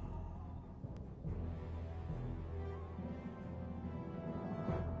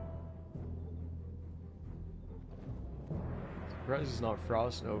 Surprised he's not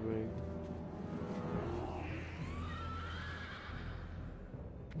frost noving.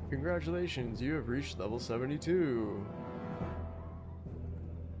 Congratulations, you have reached level 72.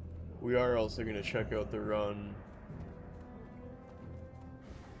 We are also going to check out the run.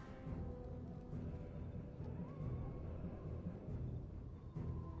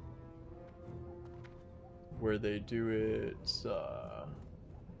 Where they do it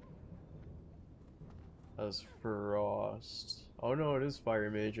as Frost. Oh no, it is Fire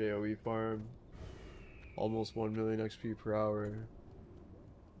Mage AoE farm. Almost 1 million XP per hour.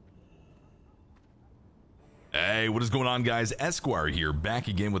 Hey, what is going on, guys? Esquire here, back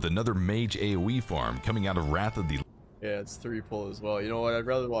again with another Mage AoE farm coming out of Wrath of the... Yeah, it's 3 pull as well. You know what? I'd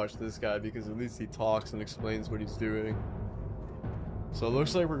rather watch this guy because at least he talks and explains what he's doing. So it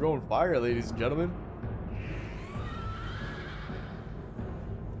looks like we're going fire, ladies and gentlemen.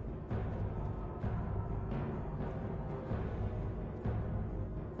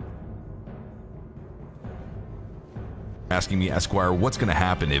 Asking me, Esquire, what's going to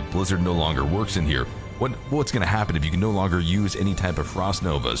happen if Blizzard no longer works in here? What's going to happen if you can no longer use any type of Frost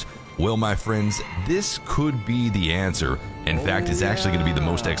Novas? Well, my friends, this could be the answer. In fact, it's actually going to be the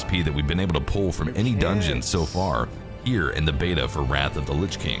most XP that we've been able to pull from any dungeon so far here in the beta for Wrath of the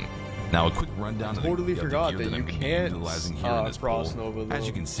Lich King. Now, a quick rundown of the gear that I'm going to be utilizing here in this Frost pull. Nova, As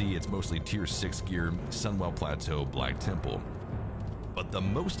you can see, it's mostly tier 6 gear, Sunwell Plateau, Black Temple. But the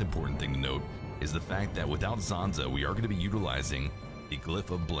most important thing to note is the fact that without Zanza, we are going to be utilizing the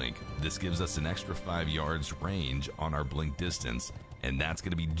Glyph of Blink. This gives us an extra 5 yards range on our blink distance, and that's going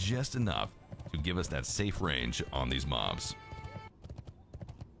to be just enough to give us that safe range on these mobs.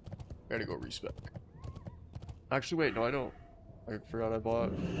 Gotta go respec. Actually, wait, no, I don't. I forgot I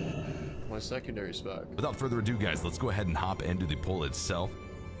bought my secondary spec. Without further ado, guys, let's go ahead and hop into the pull itself.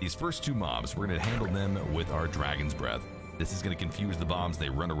 These first 2 mobs, we're going to handle them with our Dragon's Breath. This is going to confuse the bombs, they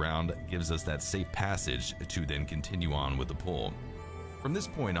run around, gives us that safe passage to then continue on with the pull. From this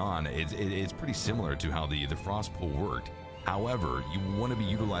point on, it's pretty similar to how the Frost pull worked. However, you want to be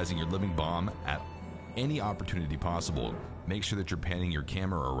utilizing your Living Bomb at any opportunity possible. Make sure that you're panning your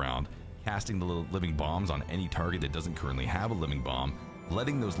camera around, casting the little Living Bombs on any target that doesn't currently have a Living Bomb,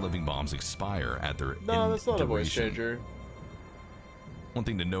 letting those Living Bombs expire at their No, that's not duration. a voice changer. One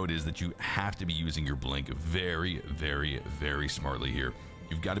thing to note is that you have to be using your blink very, very, very smartly here.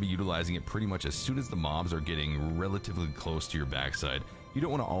 You've got to be utilizing it pretty much as soon as the mobs are getting relatively close to your backside. You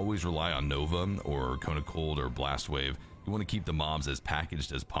don't want to always rely on Nova or Cone of Cold or Blast Wave. You want to keep the mobs as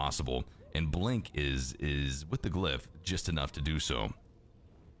packaged as possible, and blink is with the glyph just enough to do so.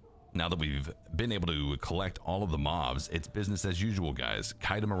 Now that we've been able to collect all of the mobs, it's business as usual, guys.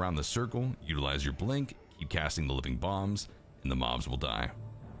 Kite them around the circle, utilize your blink, keep casting the living bombs, and the mobs will die.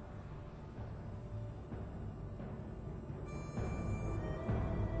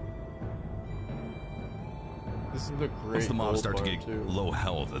 This is a great. Once the mobs gold start to farm, get too. low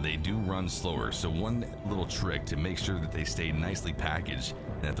health, they do run slower. So one little trick to make sure that they stay nicely packaged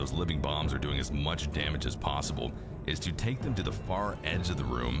and that those living bombs are doing as much damage as possible is to take them to the far edge of the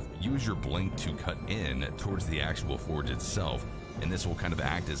room, use your blink to cut in towards the actual forge itself, and this will kind of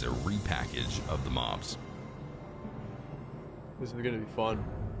act as a repackage of the mobs. This is gonna be fun.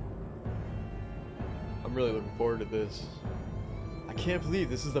 I'm really looking forward to this. I can't believe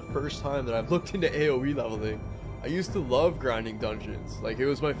this is the first time that I've looked into AoE leveling. I used to love grinding dungeons. Like, it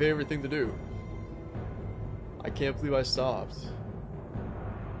was my favorite thing to do. I can't believe I stopped.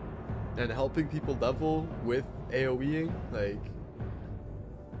 And helping people level with AoEing, like,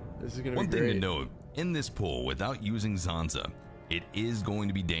 this is gonna be great. One thing to note, in this pool, without using Zanza, it is going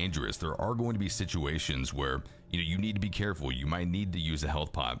to be dangerous. There are going to be situations where, you need to be careful. You might need to use a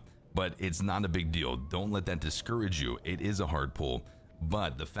health pot, but it's not a big deal. Don't let that discourage you. It is a hard pull,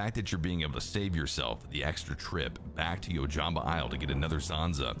 but the fact that you're being able to save yourself the extra trip back to Yojamba Isle to get another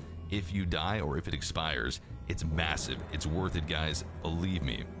Zanza, if you die or if it expires, it's massive. It's worth it, guys. Believe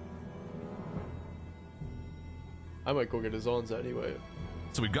me. I might go get a Zanza anyway.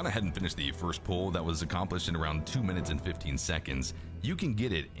 So we've gone ahead and finished the first pull. That was accomplished in around 2 minutes and 15 seconds. You can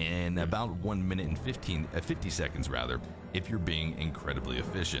get it in about 1 minute and 50 seconds rather, if you're being incredibly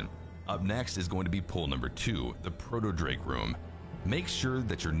efficient. Up next is going to be pull number 2, the Proto Drake room. Make sure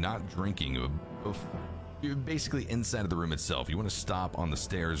that you're not drinking you're basically inside of the room itself. You want to stop on the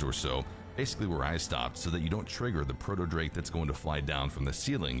stairs or so, basically where I stopped, so that you don't trigger the Proto Drake that's going to fly down from the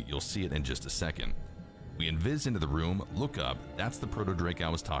ceiling. You'll see it in just a second. We invis into the room, look up, that's the Proto Drake I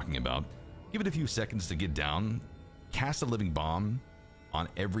was talking about. Give it a few seconds to get down, cast a living bomb on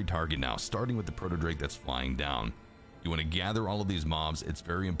every target now, starting with the Proto Drake that's flying down. You want to gather all of these mobs, it's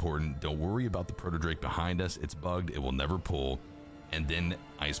very important. Don't worry about the Proto Drake behind us, it's bugged, it will never pull. And then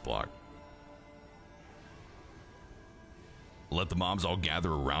ice block. Let the mobs all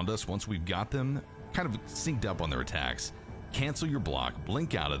gather around us. Once we've got them kind of synced up on their attacks, cancel your block,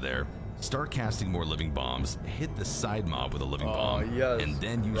 blink out of there, start casting more living bombs, hit the side mob with a living bomb, yes. and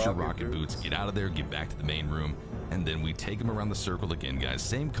then use your rocket boots, get out of there, get back to the main room, and then we take them around the circle again, guys.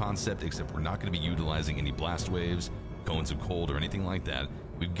 Same concept, except we're not going to be utilizing any blast waves, cones of cold, or anything like that.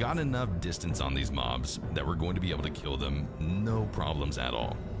 We've got enough distance on these mobs that we're going to be able to kill them, no problems at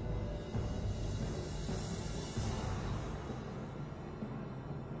all.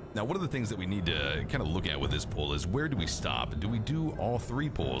 Now, one of the things that we need to kind of look at with this pull is, where do we stop? Do we do all 3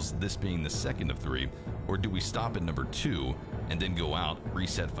 pulls, this being the second of 3, or do we stop at number 2 and then go out,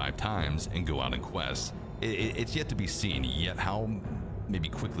 reset 5 times, and go out and quest? It's yet to be seen yet how maybe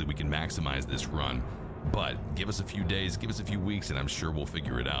quickly we can maximize this run, but give us a few days, give us a few weeks, and I'm sure we'll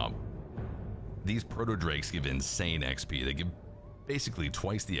figure it out. These Proto Drakes give insane XP. They give basically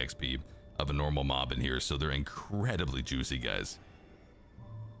twice the XP of a normal mob in here, so they're incredibly juicy, guys.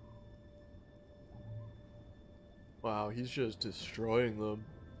 Wow, he's just destroying them.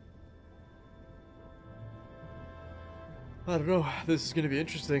 I don't know, this is gonna be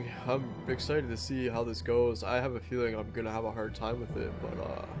interesting. I'm excited to see how this goes. I have a feeling I'm gonna have a hard time with it,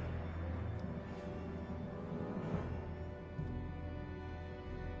 but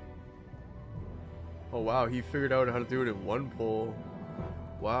oh wow, he figured out how to do it in 1 pull.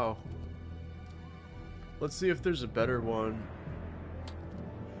 Wow. Let's see if there's a better one.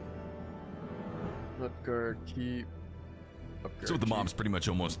 Nut guard, keep. So with the mob's pretty much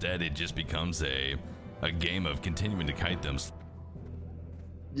almost dead, it just becomes a game of continuing to kite them.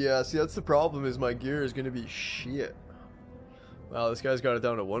 Yeah, see, that's the problem, is my gear is gonna be shit. Wow, this guy's got it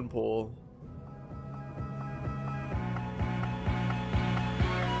down to 1 pull.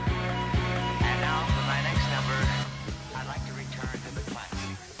 And now for my next number, I'd like to return to the classics.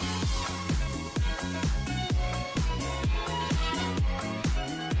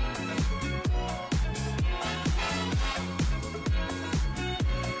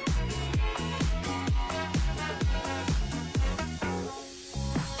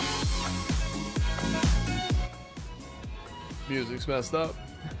 Music's messed up.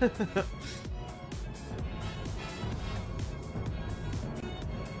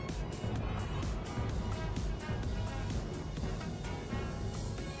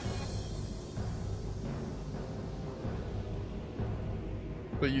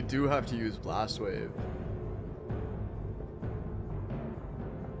 But you do have to use Blast Wave.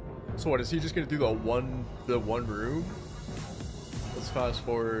 So what, is he just gonna do the one room? Let's fast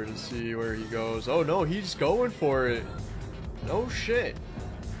forward and see where he goes. Oh no, he's going for it. No shit.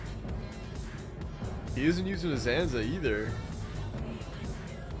 He isn't using his Zanza either.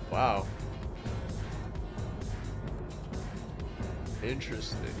 Wow.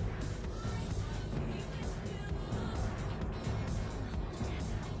 Interesting.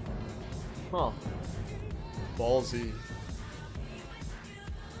 Huh. Ballsy.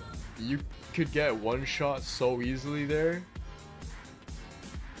 You could get one shot so easily there.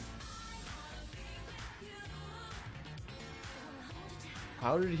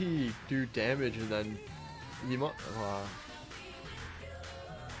 How did he do damage and then he wow.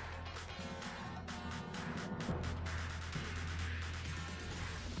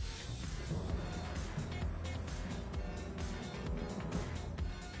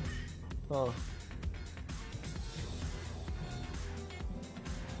 Oh.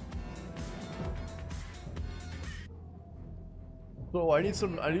 So I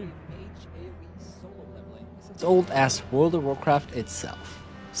need It's old as World of Warcraft itself.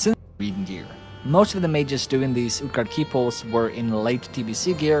 Since reading gear. Most of the mages doing these Utgard key pulls were in late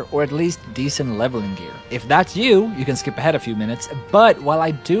TBC gear or at least decent leveling gear. If that's you, you can skip ahead a few minutes, but while I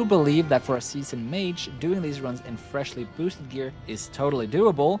do believe that for a seasoned mage, doing these runs in freshly boosted gear is totally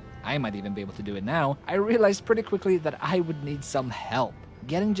doable, I might even be able to do it now, I realized pretty quickly that I would need some help.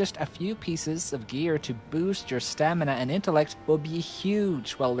 Getting just a few pieces of gear to boost your stamina and intellect will be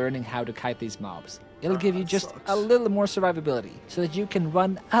huge while learning how to kite these mobs. It'll give you just a little more survivability, so that you can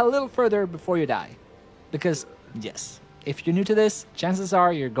run a little further before you die. Because, yes, if you're new to this, chances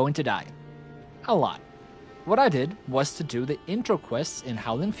are you're going to die. A lot. What I did was to do the intro quests in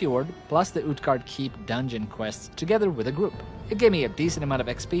Howling Fjord, plus the Utgard Keep dungeon quests together with a group. It gave me a decent amount of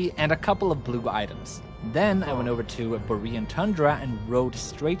XP and a couple of blue items. Then I went over to Borean Tundra and rode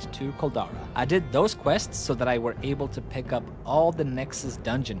straight to Koldara. I did those quests so that I were able to pick up all the Nexus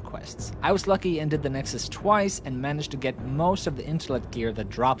dungeon quests. I was lucky and did the Nexus twice and managed to get most of the intellect gear that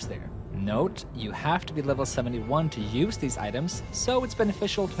drops there. Note, you have to be level 71 to use these items, so it's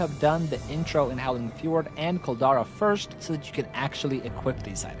beneficial to have done the intro in Howling Fjord and Koldara first so that you can actually equip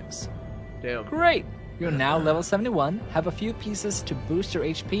these items. Damn. Great! You're now level 71, have a few pieces to boost your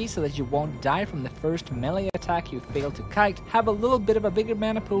HP so that you won't die from the first melee attack you failed to kite, have a little bit of a bigger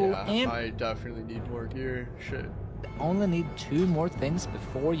mana pool, Yeah, and I definitely need more gear. Shit. only need 2 more things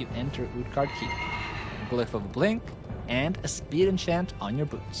before you enter Utgard Keep. Glyph of Blink, and a speed enchant on your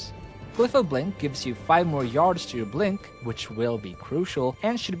boots. Glyph of Blink gives you 5 more yards to your blink, which will be crucial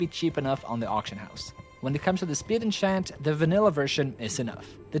and should be cheap enough on the auction house. When it comes to the speed enchant, the vanilla version is enough.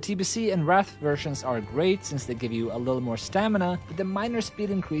 The TBC and Wrath versions are great since they give you a little more stamina, but the minor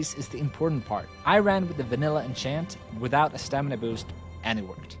speed increase is the important part. I ran with the vanilla enchant without a stamina boost, and it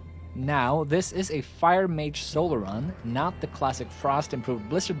worked. Now, this is a Fire Mage solo run, not the classic Frost improved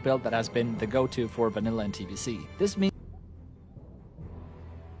Blizzard build that has been the go-to for vanilla and TBC. This means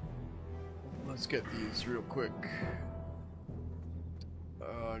Let's get these real quick.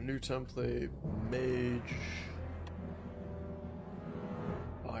 New template, mage,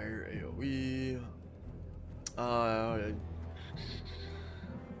 fire AoE.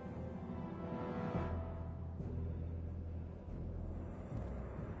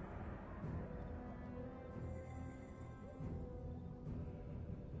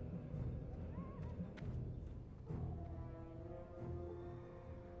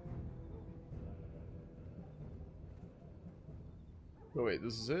 Oh wait,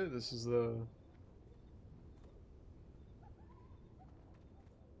 this is it? This is the...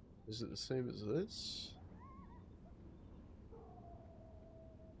 Is it the same as this?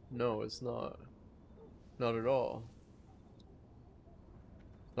 No, it's not. Not at all.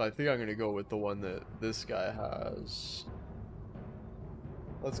 So I think I'm gonna go with the one that this guy has.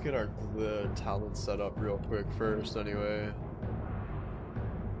 Let's get the talent set up real quick first anyway.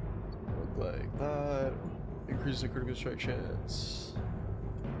 Look like that. Increase the critical strike chance.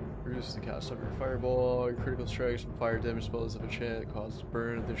 Reduce the cast of your fireball. Your critical strikes and fire damage spells of a chant causes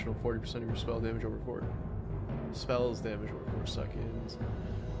burn additional 40% of your spell damage over 4 spells damage over 4 seconds.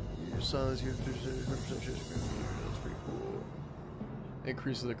 Your silence, you have 50% chance. That's pretty cool.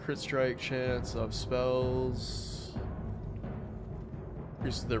 Increases the crit strike chance of spells.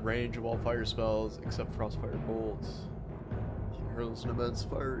 Increases the range of all fire spells except frostfire bolts. Hurls an immense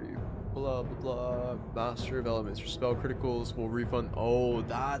fiery. Blah blah blah. Master of Elements. Your spell criticals will refund. Oh,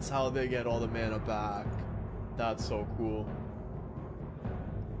 that's how they get all the mana back. That's so cool.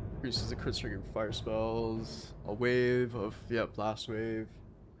 Increases the crit strike of fire spells. A wave of blast wave.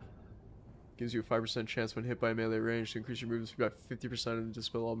 Gives you a 5% chance when hit by melee range to increase your movement speed by 50% and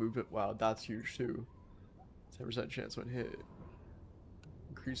dispel all movement. Wow, that's huge too. 10% chance when hit.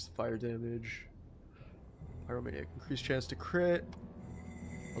 Increase the fire damage. Pyromaniac. Increased chance to crit.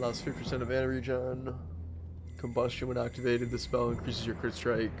 Allows 50% of mana regen. Combustion when activated. The spell increases your crit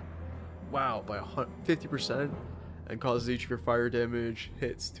strike. Wow, by 50%. And causes each of your fire damage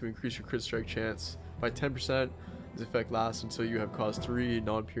hits to increase your crit strike chance by 10%. This effect lasts until you have caused 3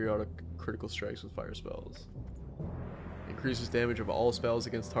 non-periodic critical strikes with fire spells. Increases damage of all spells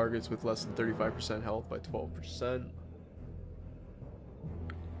against targets with less than 35% health by 12%.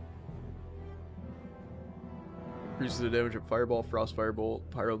 Increases the damage of Fireball, Frost Firebolt,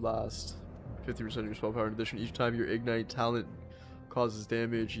 Pyroblast, 50% of your spell power. In addition, each time your Ignite talent causes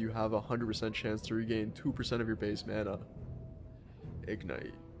damage, you have a 100% chance to regain 2% of your base mana.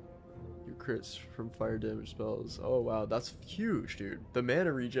 Ignite. Your crits from fire damage spells. Oh wow, that's huge, dude. The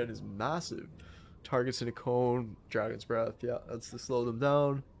mana regen is massive. Targets in a cone, Dragon's Breath. Yeah, that's to slow them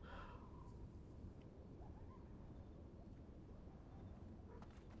down.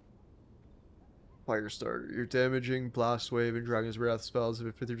 Fire Starter. Your damaging Blast Wave and Dragon's Breath spells have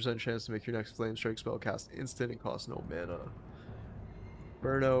a 50% chance to make your next Flame Strike spell cast instant and cost no mana.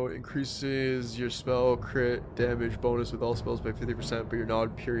 Burnout increases your spell crit damage bonus with all spells by 50%, but your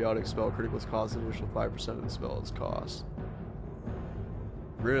non-periodic spell criticals cost an additional 5% of the spell's cost.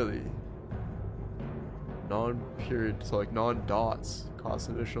 Really? Non-period, so like non-dots cost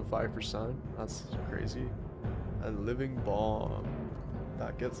an additional 5%? That's crazy. A Living Bomb.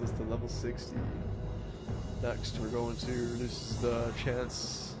 That gets us to level 60. Next, we're going to reduce the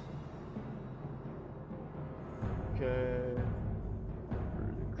chance. Okay.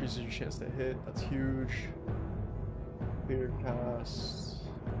 Increases your chance to hit. That's huge. Clear cast.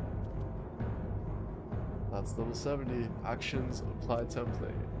 That's level 70. Actions apply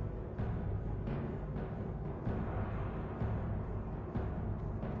template.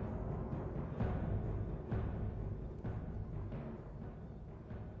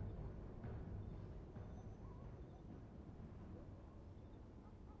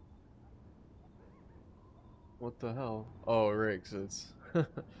 What the hell? Oh, right, 'cause it's... I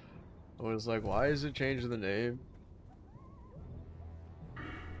was like, why is it changing the name?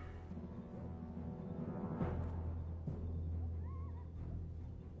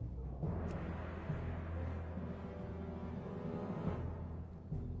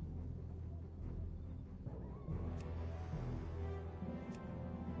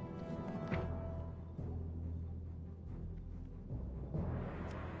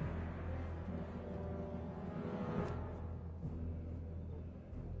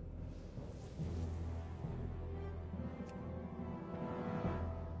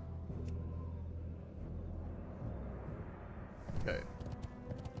 Okay.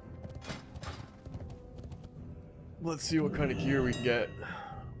 Let's see what kind of gear we can get.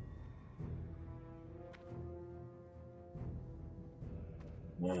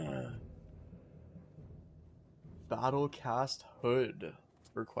 Battle Cast Hood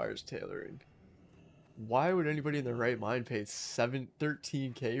requires tailoring. Why would anybody in their right mind pay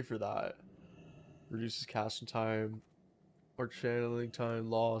 13k for that? Reduces casting time or channeling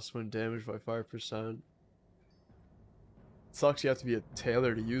time lost when damaged by 5%. Sucks you have to be a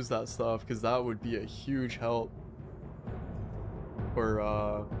tailor to use that stuff, because that would be a huge help for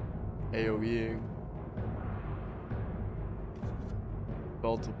AoEing.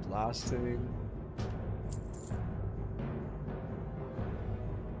 Belt of Blasting.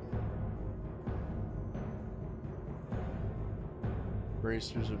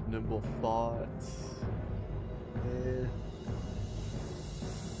 Bracers of Nimble Thought.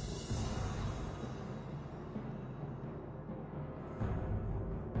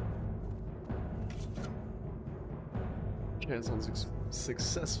 Chance on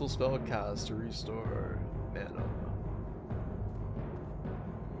successful spell cast to restore mana.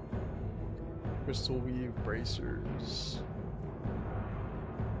 Crystal Weave Bracers.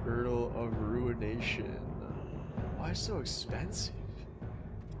 Girdle of Ruination. Why so expensive?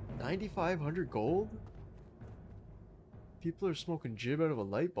 9,500 gold? People are smoking jib out of a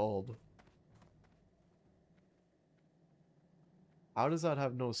light bulb. How does that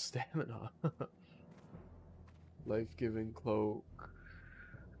have no stamina? Life-giving cloak.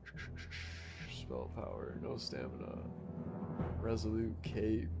 Spell power, no stamina. Resolute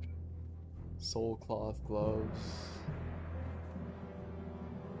cape. Soul cloth gloves.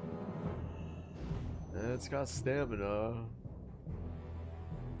 And it's got stamina.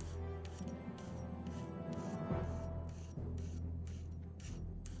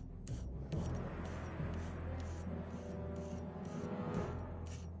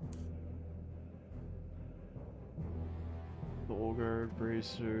 Soul guard,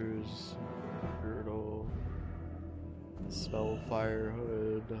 bracers, girdle, Spellfire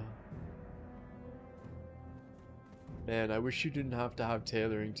hood. Man, I wish you didn't have to have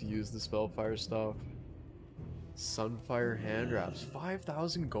tailoring to use the Spellfire stuff. Sunfire hand wraps.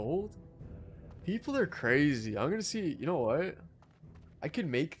 5,000 gold? People are crazy. I'm gonna see. You know what? I can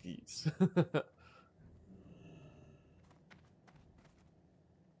make these.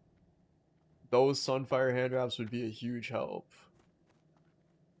 Those Sunfire hand wraps would be a huge help.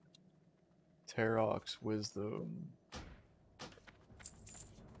 Terox Wisdom.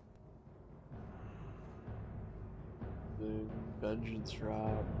 The Vengeance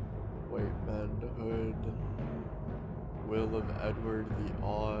Wrap. White Band Hood. Will of Edward the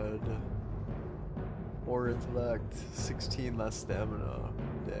Odd. More intellect. 16 less stamina.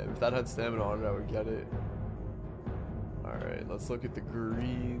 Damn, if that had stamina on it, I would get it. Alright, let's look at the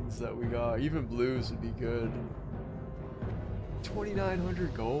greens that we got. Even blues would be good.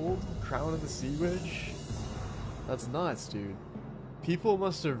 2,900 gold? Crown of the Sea Witch? That's nuts, dude. People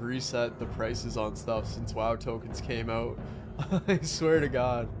must have reset the prices on stuff since WoW tokens came out. I swear to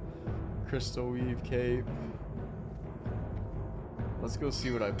God. Crystal Weave Cape. Let's go see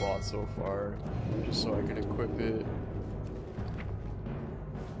what I bought so far, just so I can equip it.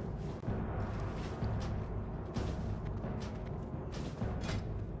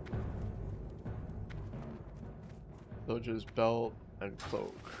 So just belt and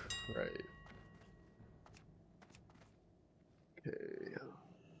cloak, right. Okay.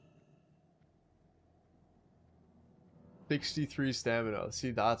 63 stamina,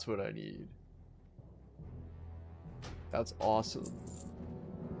 see that's what I need. That's awesome.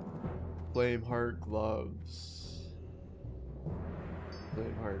 Flameheart gloves.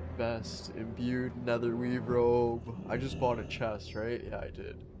 Flameheart vest. Imbued netherweave robe. I just bought a chest, right? Yeah, I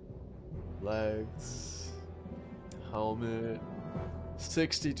did. Legs. Helmet.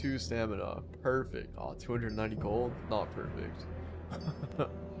 62 stamina. Perfect. Oh, 290 gold? Not perfect.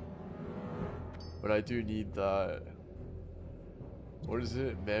 But I do need that. What is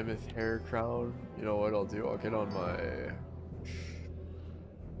it? Mammoth hair crown? You know what I'll do? I'll get on my...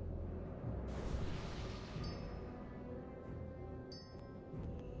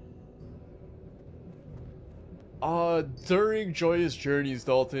 During Joyous Journeys,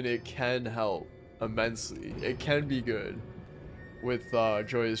 Dalton, it can help immensely. It can be good with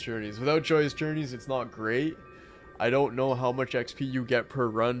Joyous Journeys. Without Joyous Journeys, it's not great. I don't know how much XP you get per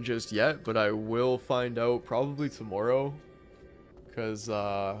run just yet, but I will find out probably tomorrow. Because,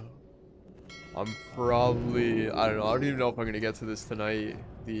 I'm probably, I don't know, I don't even know if I'm going to get to this tonight.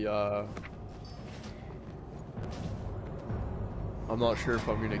 I'm not sure if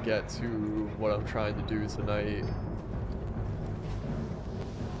I'm going to get to what I'm trying to do tonight.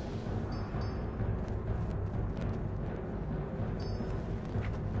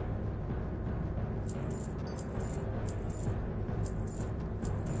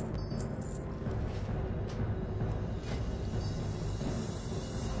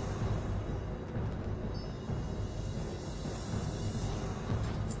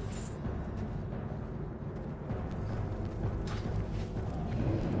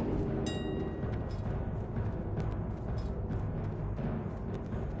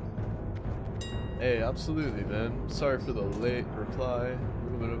 Hey, absolutely, man. Sorry for the late reply. A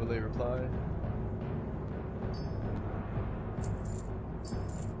little bit of a late reply.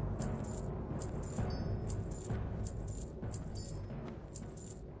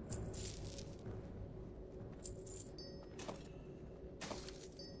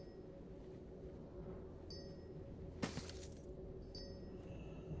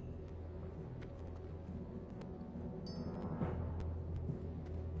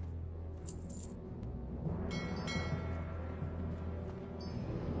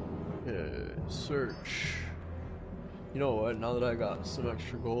 Search. You know what? Now that I got some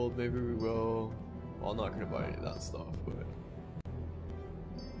extra gold, maybe we will. Well, I'm not gonna buy any of that stuff, but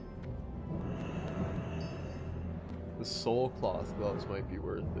the soul cloth gloves might be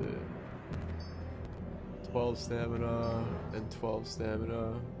worth it. 12 stamina and 12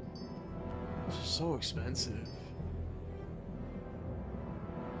 stamina. It's just so expensive.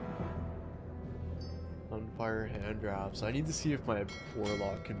 Sunfire hand wraps. I need to see if my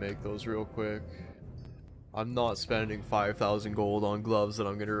warlock can make those real quick. I'm not spending 5,000 gold on gloves that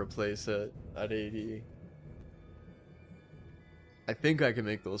I'm gonna replace it at 80. I think I can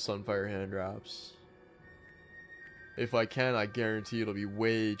make those Sunfire hand wraps. If I can, I guarantee it'll be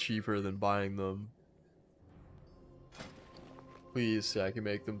way cheaper than buying them. Please say I can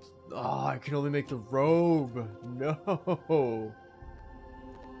make them. Oh, I can only make the robe. No.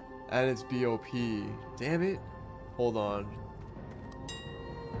 And it's BOP. Damn it. Hold on.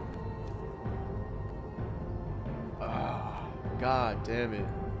 Ah. God damn it.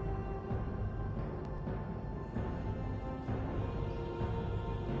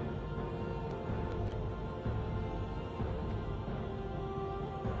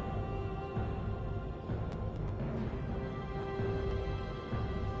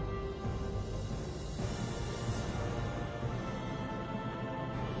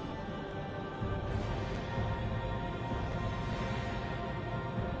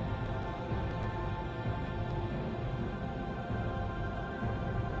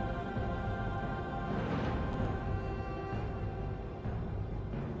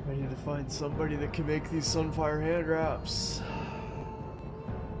 I need to find somebody that can make these sunfire hand wraps.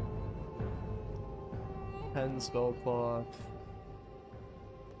 10 spell cloth.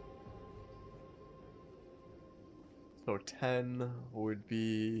 So 10 would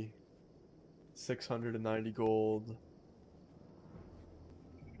be 690 gold.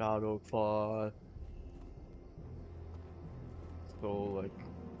 Shadow cloth. So like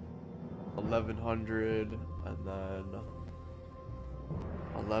 1100 and then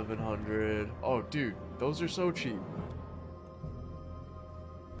 1100. Oh, dude, those are so cheap.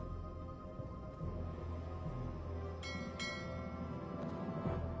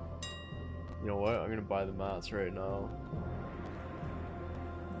 You know what? I'm gonna buy the mats right now.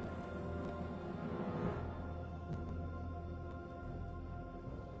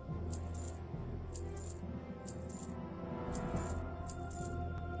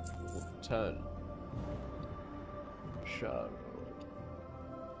 $10. Shadow.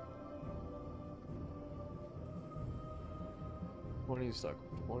 Stack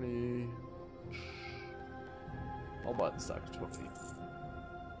of 20. I'll buy the stack of 20.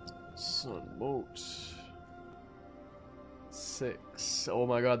 Sun Moat. 6. Oh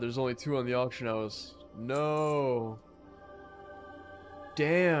my god, there's only 2 on the auction house. No.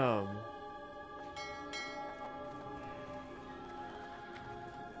 Damn.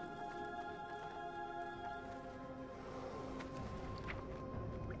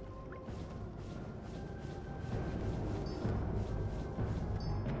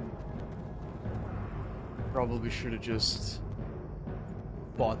 Probably should have just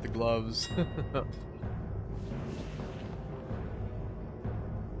bought the gloves.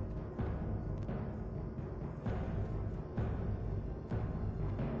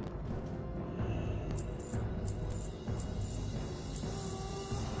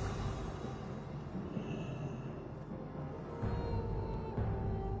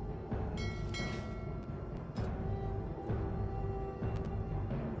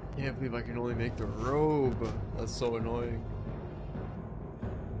 Can't believe I can only make the robe. That's so annoying.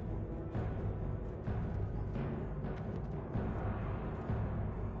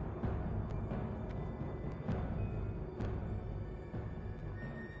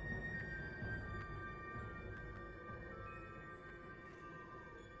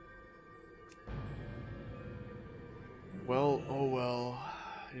 Well, oh well.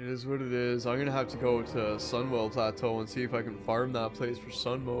 It is what it is. I'm gonna have to go to Sunwell Plateau and see if I can farm that place for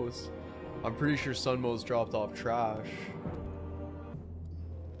Sunmos. I'm pretty sure Sunmos dropped off trash.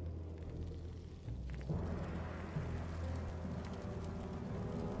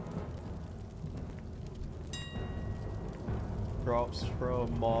 Drops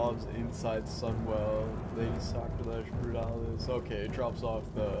from mobs inside Sunwell. Lady Sacrilege Brutalis. Okay, it drops off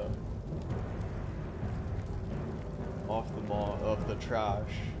the mob of the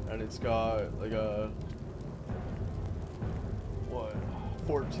trash, and it's got like a what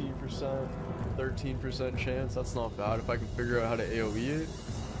 14%, 13% chance. That's not bad. If I can figure out how to AoE it,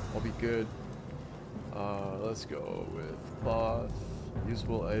 I'll be good. Let's go with cloth,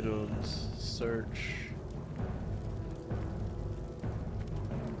 usable items, search.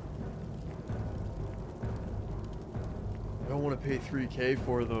 I don't want to pay 3K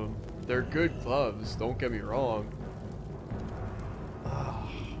for them. They're good gloves, don't get me wrong.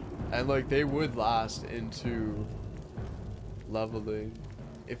 And like they would last into leveling.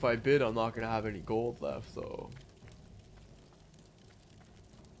 If I bid, I'm not gonna have any gold left though.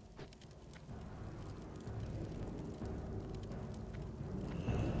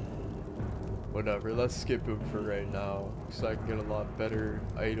 Whatever, let's skip him for right now, so I can get a lot better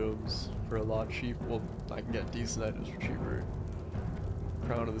items for a lot cheaper. Well, I can get decent items for cheaper.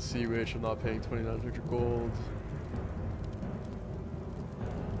 Crown of the Sea Witch, I'm not paying 2,900 gold.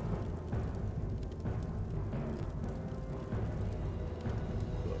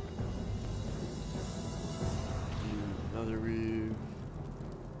 Another weave.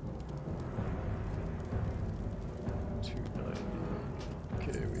 290.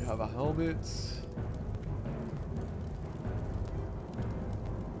 Okay, we have a helmet.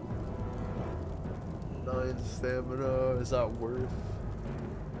 9 stamina. Is that worth?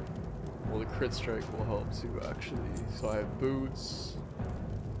 Well, the crit strike will help too, actually. So I have boots.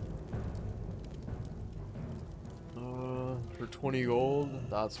 For 20 gold,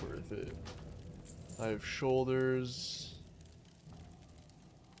 that's worth it. I have shoulders.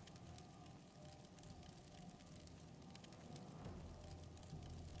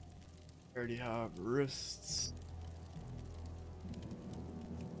 I already have wrists.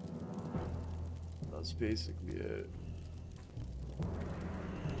 That's basically it.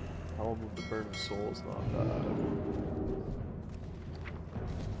 Helm of the Burning Soul is not bad.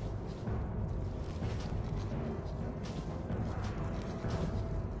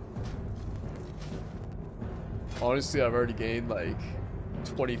 Honestly, I've already gained like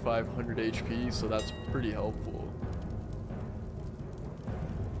 2,500 HP, so that's pretty helpful.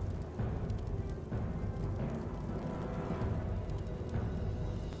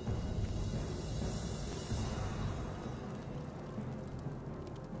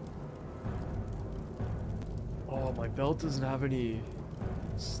 Oh, my belt doesn't have any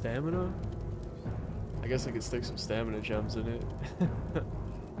stamina? I guess I could stick some stamina gems in it.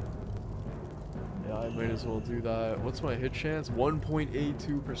 Yeah, I might as well do that. What's my hit chance?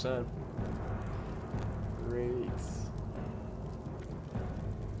 1.82%. Great.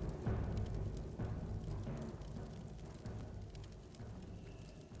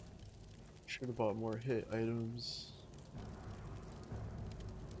 Should have bought more hit items.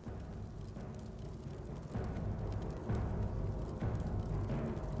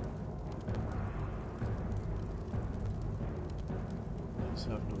 I just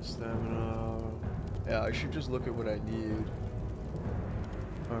have no stamina. Yeah, I should just look at what I need.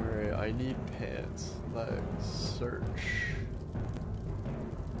 Alright, I need pants. Legs. Search.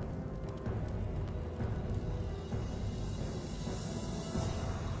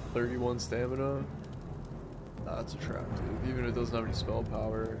 $31 stamina. That's attractive. Even if it doesn't have any spell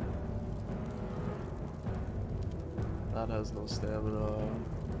power. That has no stamina.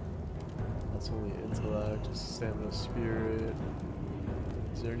 That's only intellect. Just stamina, spirit.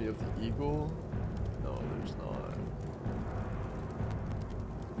 Is there any of the eagle? No, there's not.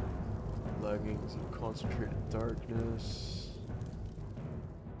 Leggings of concentrated darkness.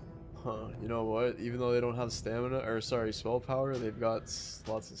 Huh, you know what? Even though they don't have stamina, or sorry, spell power, they've got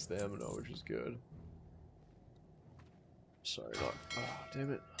lots of stamina, which is good. Sorry, not. Oh,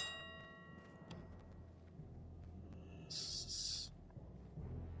 damn it.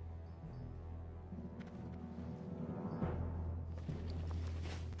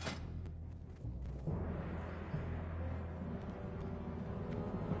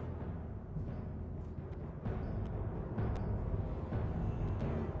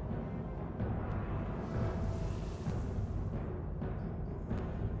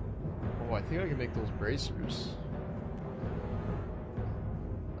 I think I can make those bracers.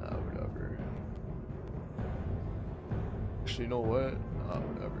 Whatever. Actually, you know what?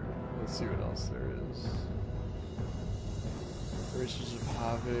 Whatever. Let's see what else there is. Bracers of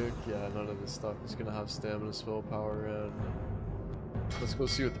Havoc. Yeah, none of this stuff is gonna have stamina, spell power, and let's go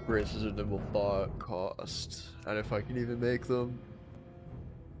see what the bracers of Nimble Thought cost, and if I can even make them.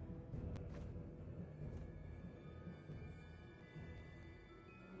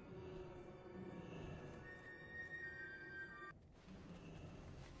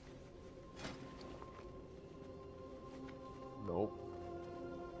 Nope.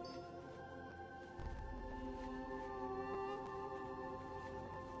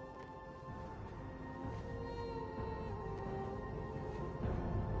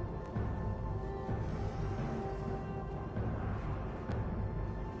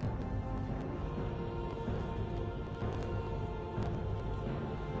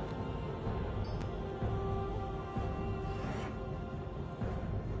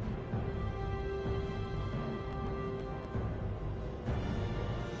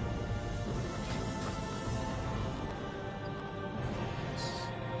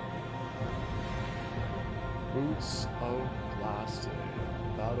 Boots of Blasting,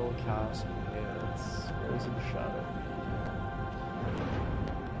 Battle Cast Pants, Frozen Shadow,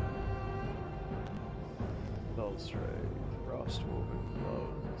 Belt Strike, Frostwoven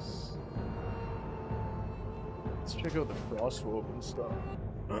Gloves. Let's check out the Frostwoven stuff.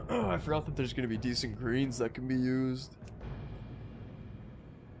 I forgot that there's going to be decent greens that can be used.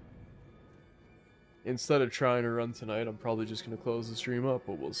 Instead of trying to run tonight, I'm probably just going to close the stream up,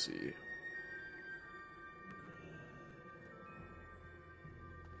 but we'll see.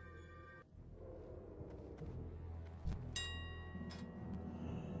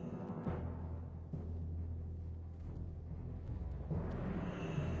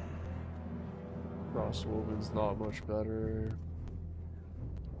 Frostwoven's not much better.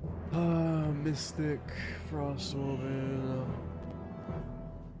 Mystic, Frostwoven.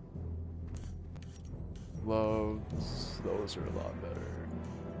 Gloves, those are a lot better.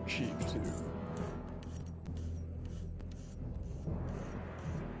 Cheap too.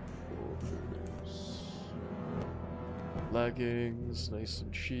 Shoulders. Leggings, nice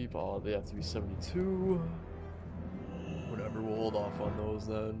and cheap. Oh, they have to be 72. Whatever, we'll hold off on those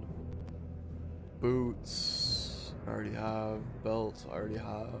then. Boots, I already have. Belt, I already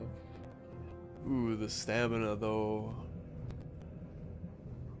have. Ooh, the stamina though.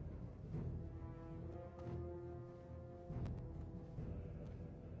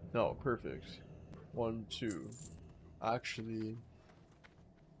 No, perfect. 1, 2. Actually,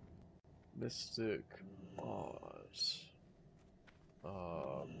 Mystic Oz.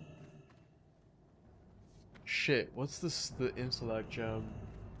 Shit, what's this? The intellect gem?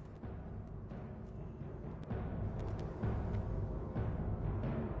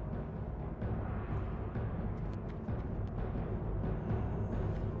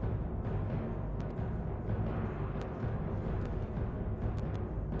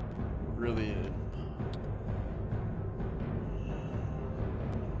 Brilliant.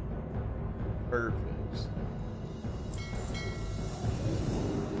 Perfect.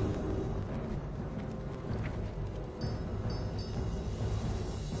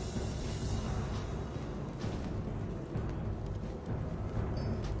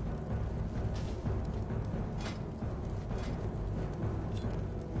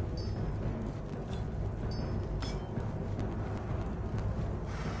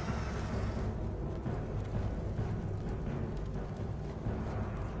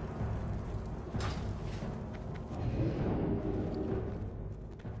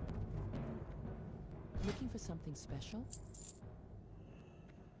 Looking for something special?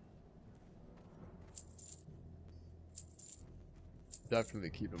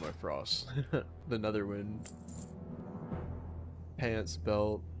 Definitely keeping my frost. The Netherwind. Pants,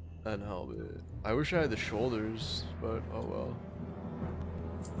 belt, and helmet. I wish I had the shoulders, but oh well.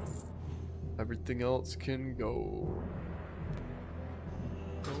 Everything else can go.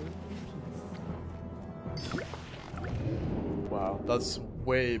 Wow, that's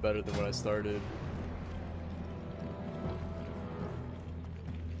way better than when I started.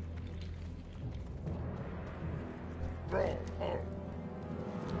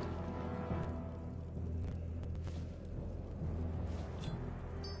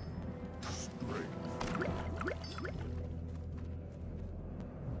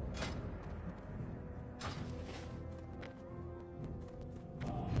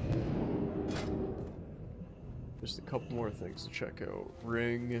 Just a couple more things to check out.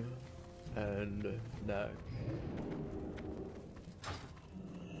 Ring and neck.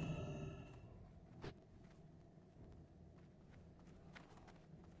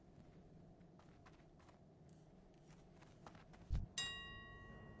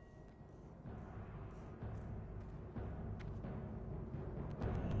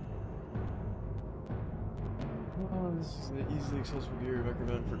 Oh, this is an easily accessible gear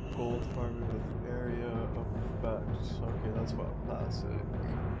recommended for gold farming with area effect. Okay, that's about classic.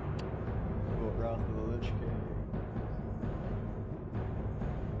 About Wrath of the Lich King.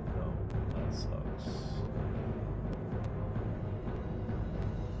 No, that sucks.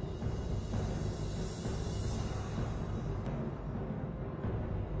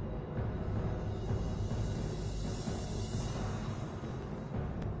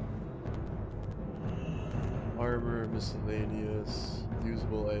 Armor, miscellaneous,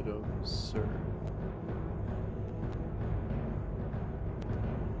 usable items, sir.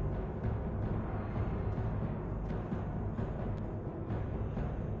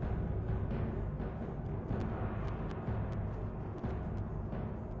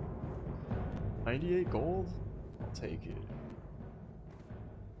 $98 gold? I'll take it.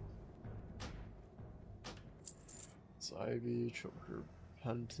 It's Ivy, Choker,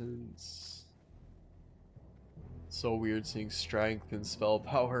 Repentance. So weird seeing strength and spell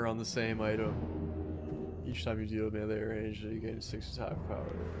power on the same item. Each time you deal melee range, you gain 6 attack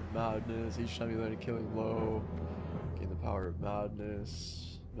power. Madness. Each time you land a killing blow, gain the power of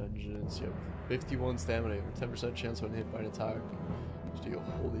madness. Vengeance. You have 51 stamina. You have a 10% chance when hit by an attack to deal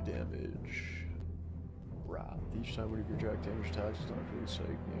holy damage. Wrath. Each time one of your direct damage attacks is not really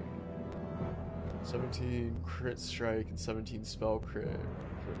striking. 17 crit strike and 17 spell crit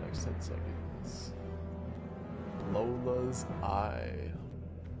for the next 10 seconds. Lola's Eye.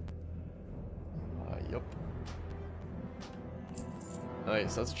 Yup.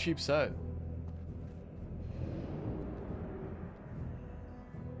 Nice, that's a cheap set.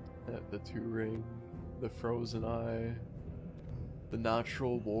 The 2 ring. The Frozen Eye. The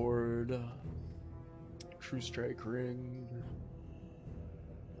Natural Ward. True Strike Ring.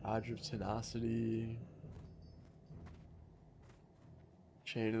 Badge of Tenacity.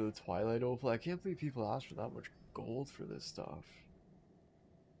 Chain of the Twilight Opal. I can't believe people ask for that much gold for this stuff.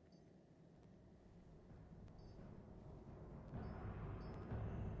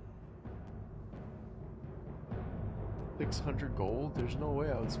 $600 gold? There's no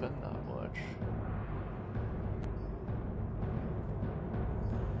way I would spend that much.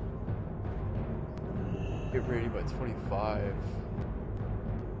 Get rating by 25.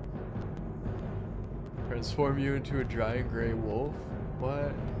 Transform you into a giant gray wolf?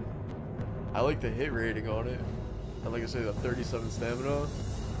 What? I like the hit rating on it. And like I say, the 37 stamina.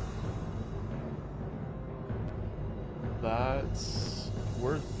 That's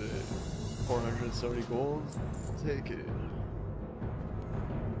worth it. 470 gold. I'll take it.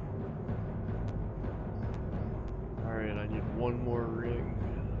 Alright, I need one more ring.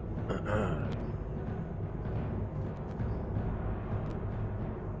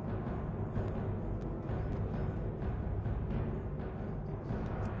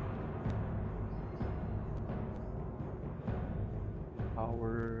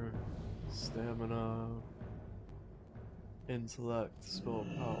 Power, stamina, intellect, spell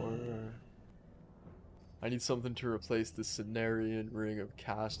power. I need something to replace the Cenarian Ring of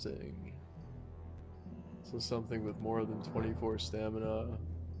Casting. So something with more than 24 stamina.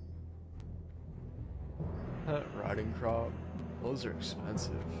 Riding Crop. Those are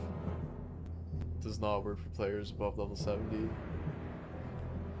expensive. Does not work for players above level 70.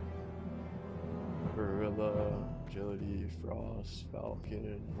 Gorilla, Agility, Frost,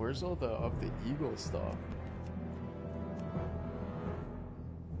 Falcon. Where's all the Eagle stuff?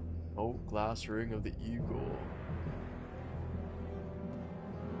 Oh, Glass Ring of the Eagle.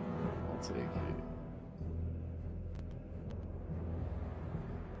 I'll take it.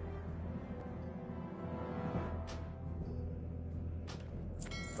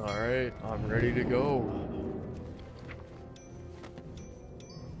 Alright, I'm ready to go.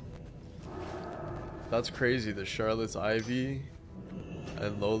 That's crazy. The Charlotte's Ivy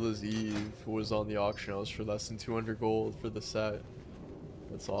and Lola's Eve was on the auction house for less than 200 gold for the set.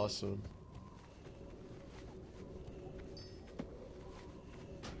 That's awesome.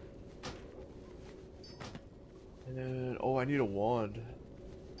 And oh, I need a wand.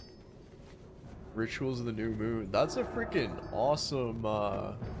 Rituals of the New Moon. That's a freaking awesome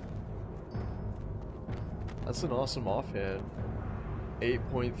that's an awesome offhand.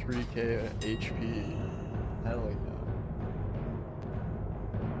 8.3k HP. I like that.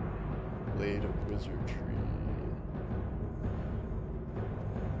 Blade of Wizardry.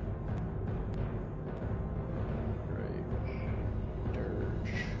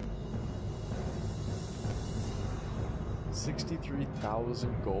 Dirge.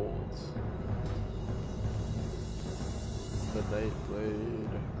 63,000 gold. The Night Blade,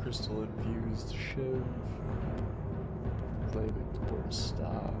 Crystal Infused Shiv, Flaming Torch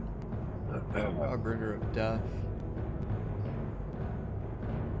Staff, Bringer of Death,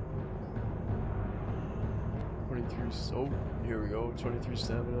 oh, here we go, 23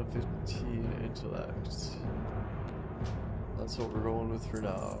 stamina, 15 intellect. That's what we're going with for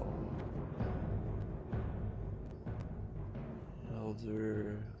now.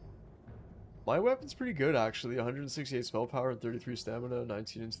 Elder. My weapon's pretty good actually, 168 spell power and 33 stamina,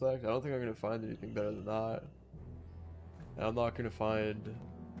 19 intellect. I don't think I'm going to find anything better than that. And I'm not going to find...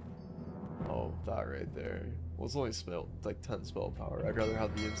 Oh, that right there. Well, it's only spell, like 10 spell power. I'd rather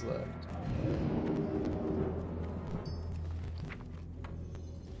have the intellect.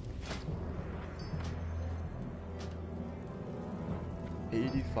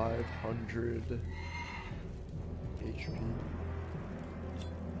 $8,500 HP.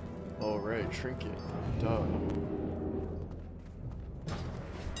 Oh right, trinket. Duh.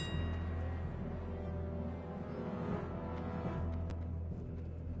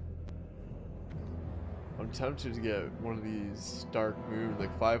 I'm tempted to get one of these Dark Moon.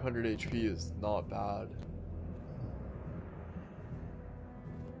 Like 500 HP is not bad.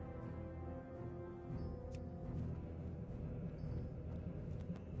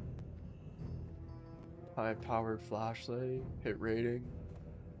 High powered flashlight, hit rating.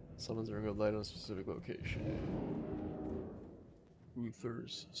 Summons a ring of light on a specific location.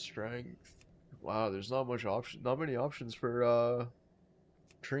 Uther's strength. Wow, there's not many options for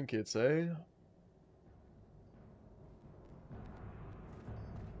trinkets, eh?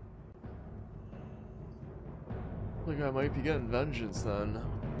 Like I might be getting vengeance then.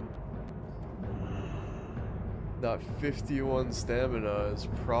 That 51 stamina is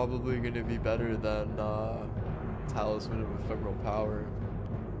probably going to be better than Talisman of Ephemeral Power.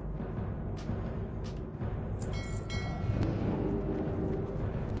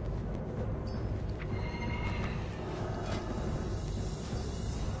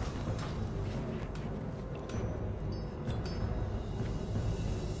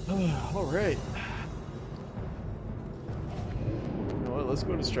 Alright. You know what, let's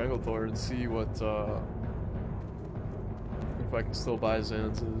go to Stranglethorn and see what, if I can still buy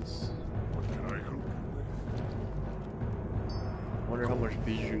Zanzas. What can I help you with? Wonder how much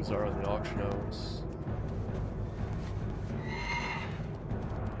bijous are on the auction house.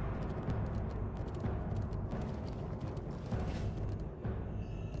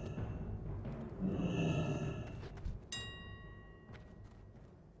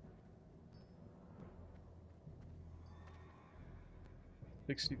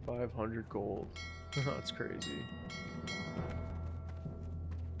 $6,500 gold. That's crazy.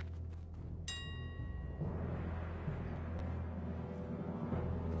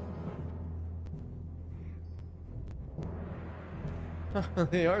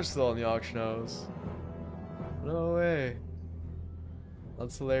 They are still in the auction house. No way.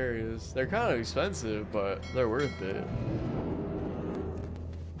 That's hilarious. They're kind of expensive, but they're worth it.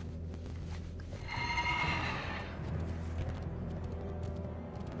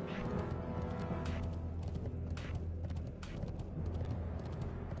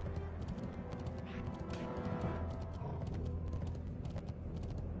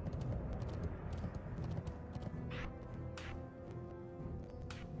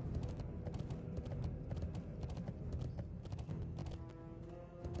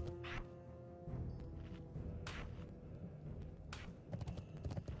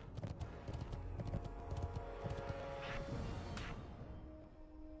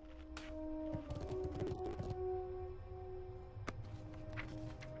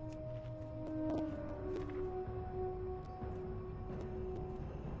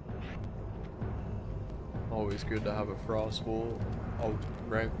 Always good to have a Frostbolt. I'll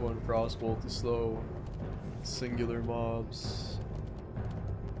rank 1 Frostbolt to slow singular mobs.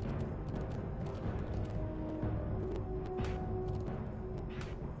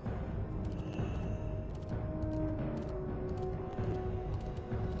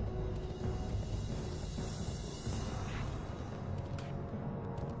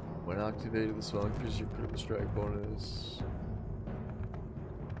 When activated, the spell increases your critical strike bonus.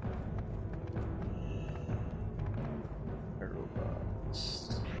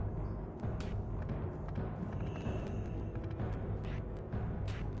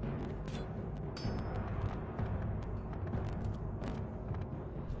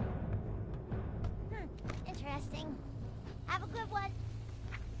 Interesting. Have a good one.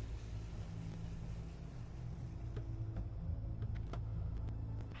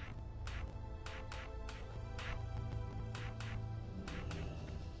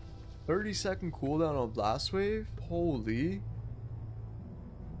 "30-second cooldown on Blast Wave? Holy.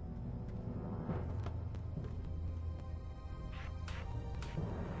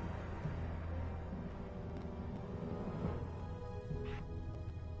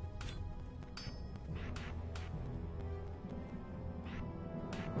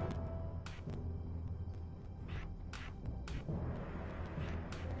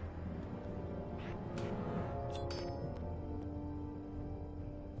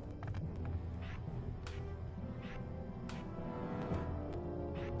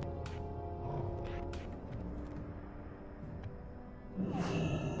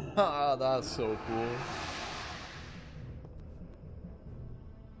 Ah, that's so cool.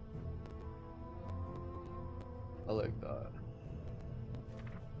 I like that.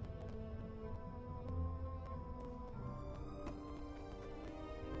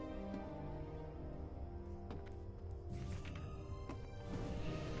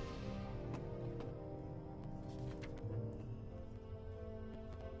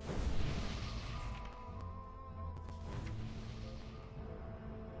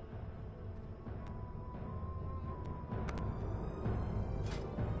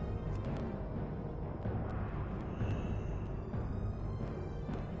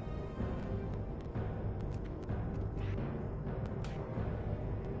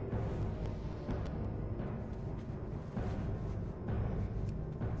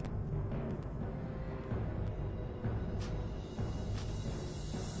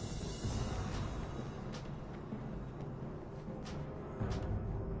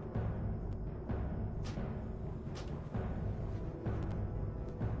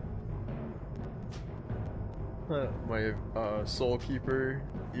 My Soul Keeper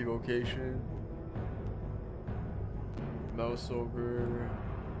evocation. Mouse over.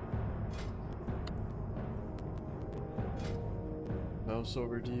 Mouse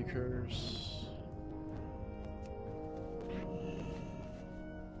over decurse.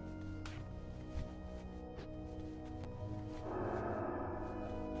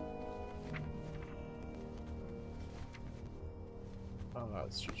 Oh,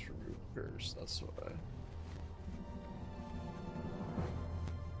 that's just remove curse, that's why.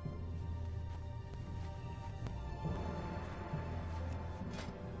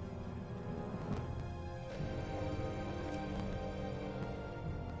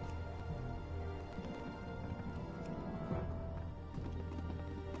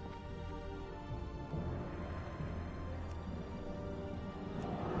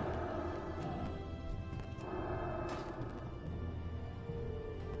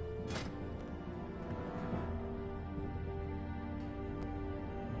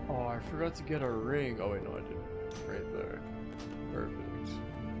 Oh, I forgot to get a ring. Oh wait, no, I didn't. Right there. Perfect.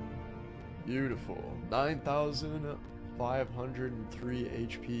 Beautiful. 9,503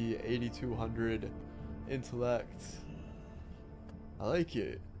 HP, 8,200 intellect. I like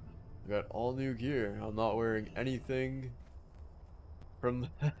it. I got all new gear. I'm not wearing anything from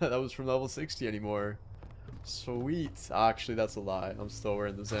that was from level 60 anymore. Sweet. Actually, that's a lie. I'm still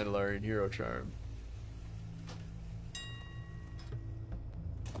wearing the Zandalarian Hero Charm.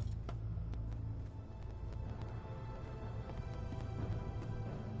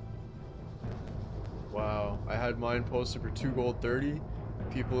 Wow, I had mine posted for 2 gold 30.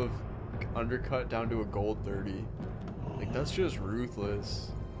 People have undercut down to a gold 30. Like, that's just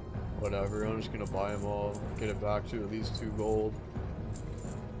ruthless. Whatever, I'm just gonna buy them all. Get it back to at least 2 gold.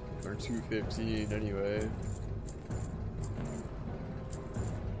 Or 215 anyway.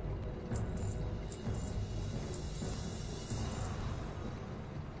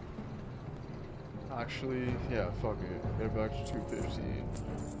 Actually, yeah, fuck it. Get it back to 215.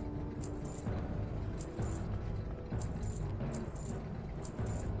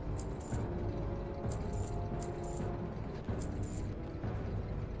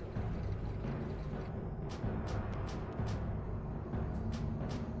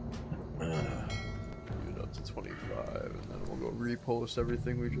 Even up to 25, and then we'll go repost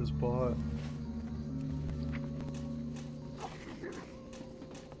everything we just bought.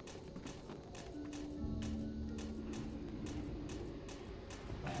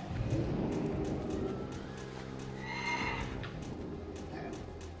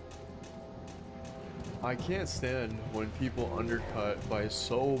 I can't stand when people undercut by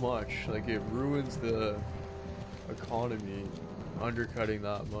so much. Like, it ruins the economy, undercutting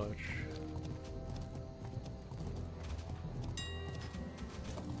that much.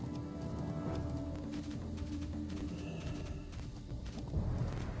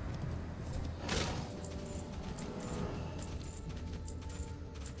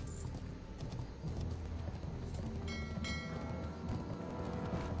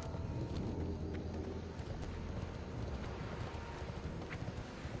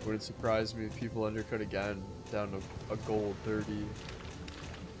 Wouldn't surprise me if people undercut again down to a gold 30.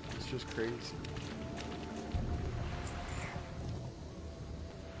 It's just crazy.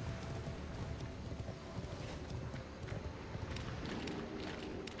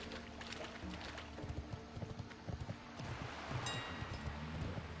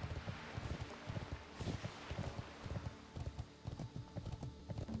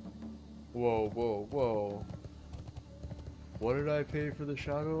 Whoa, whoa, whoa. What did I pay for the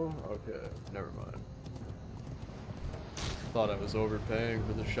shadow? Okay, never mind. Thought I was overpaying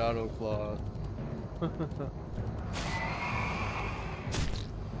for the shadow cloth.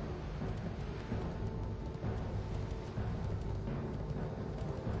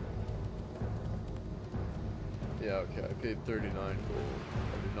 Yeah, okay, I paid 39 gold.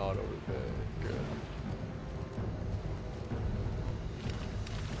 I did not overpay. Good.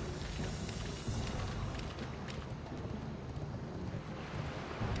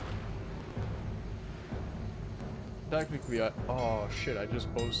 Technically, oh shit, I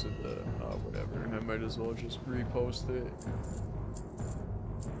just posted the, whatever. I might as well just repost it.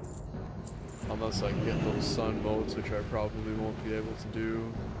 Unless I can get those sun modes, which I probably won't be able to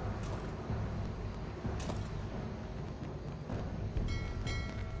do.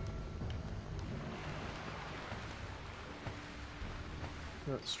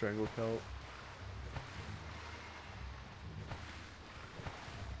 Strangle pelt.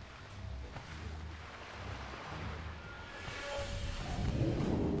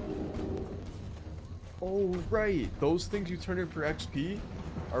 Oh, right. Those things you turn in for XP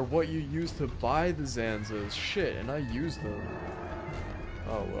are what you use to buy the Zanzas. Shit, and I use them.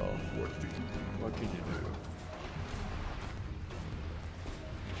 Oh, well. What can you do?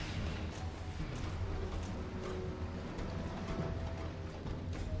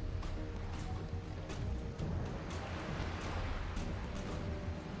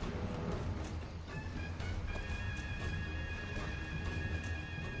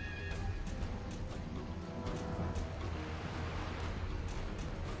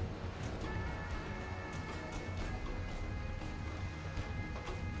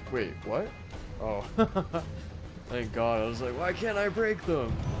 Wait, what? Oh. Thank God. I was like, why can't I break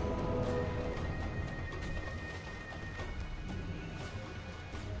them?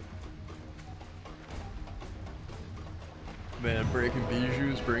 Man, breaking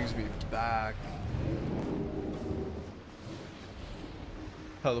bijous brings me back.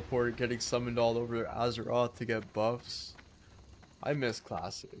 Teleport getting summoned all over Azeroth to get buffs. I miss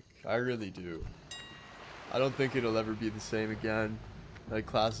Classic. I really do. I don't think it'll ever be the same again. Like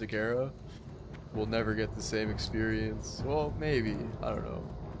Classic era, we'll never get the same experience. Well, maybe. I don't know.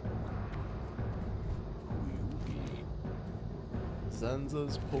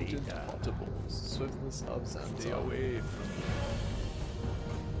 Zenza's potent potables. Swiftness of Zenza. Stay away from me.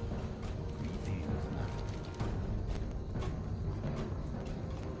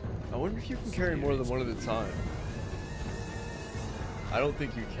 I wonder if you can carry more than one at a time. I don't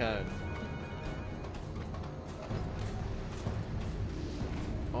think you can.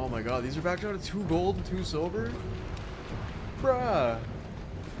 Oh my god, these are back down to 2 gold and 2 silver? Bruh.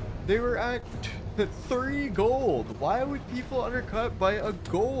 They were at 3 gold. Why would people undercut by a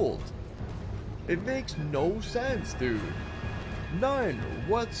gold? It makes no sense, dude. None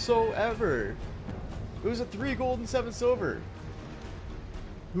whatsoever. It was at 3 gold and 7 silver.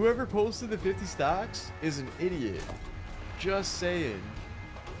 Whoever posted the 50 stacks is an idiot. Just saying.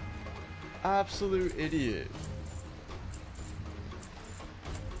 Absolute idiot.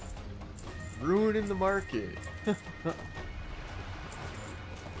 Ruining the market.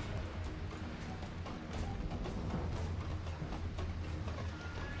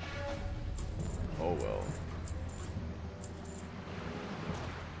 Oh well.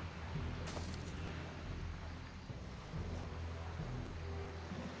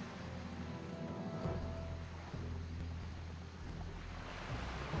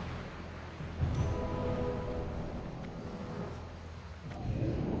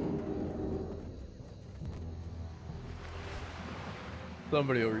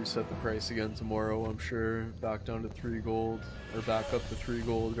 Somebody will reset the price again tomorrow, I'm sure. Back down to 3 gold. Or back up to 3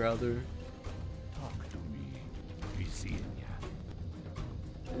 gold, rather. Talk to me. Visenya.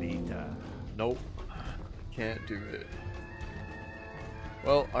 Lita. Nope. Can't do it.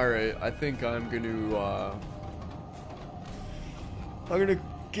 Well, alright. I think I'm gonna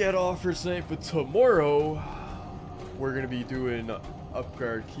get off for tonight, but tomorrow we're gonna be doing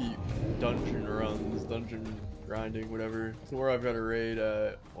Upguard Keep dungeon runs, dungeon grinding, whatever. Tomorrow I've got a raid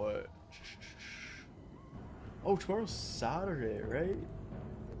at what? Oh, tomorrow's Saturday, right?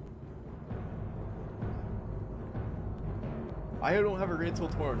 I don't have a raid till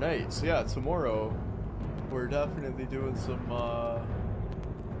tomorrow night, so yeah, tomorrow we're definitely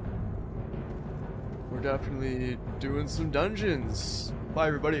doing some dungeons. Bye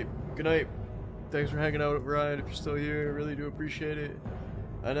everybody. Good night. Thanks for hanging out, Ryan. If you're still here, I really do appreciate it.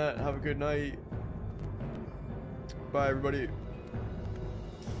 Annette, have a good night. Bye everybody.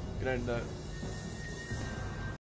 Good night, Annette.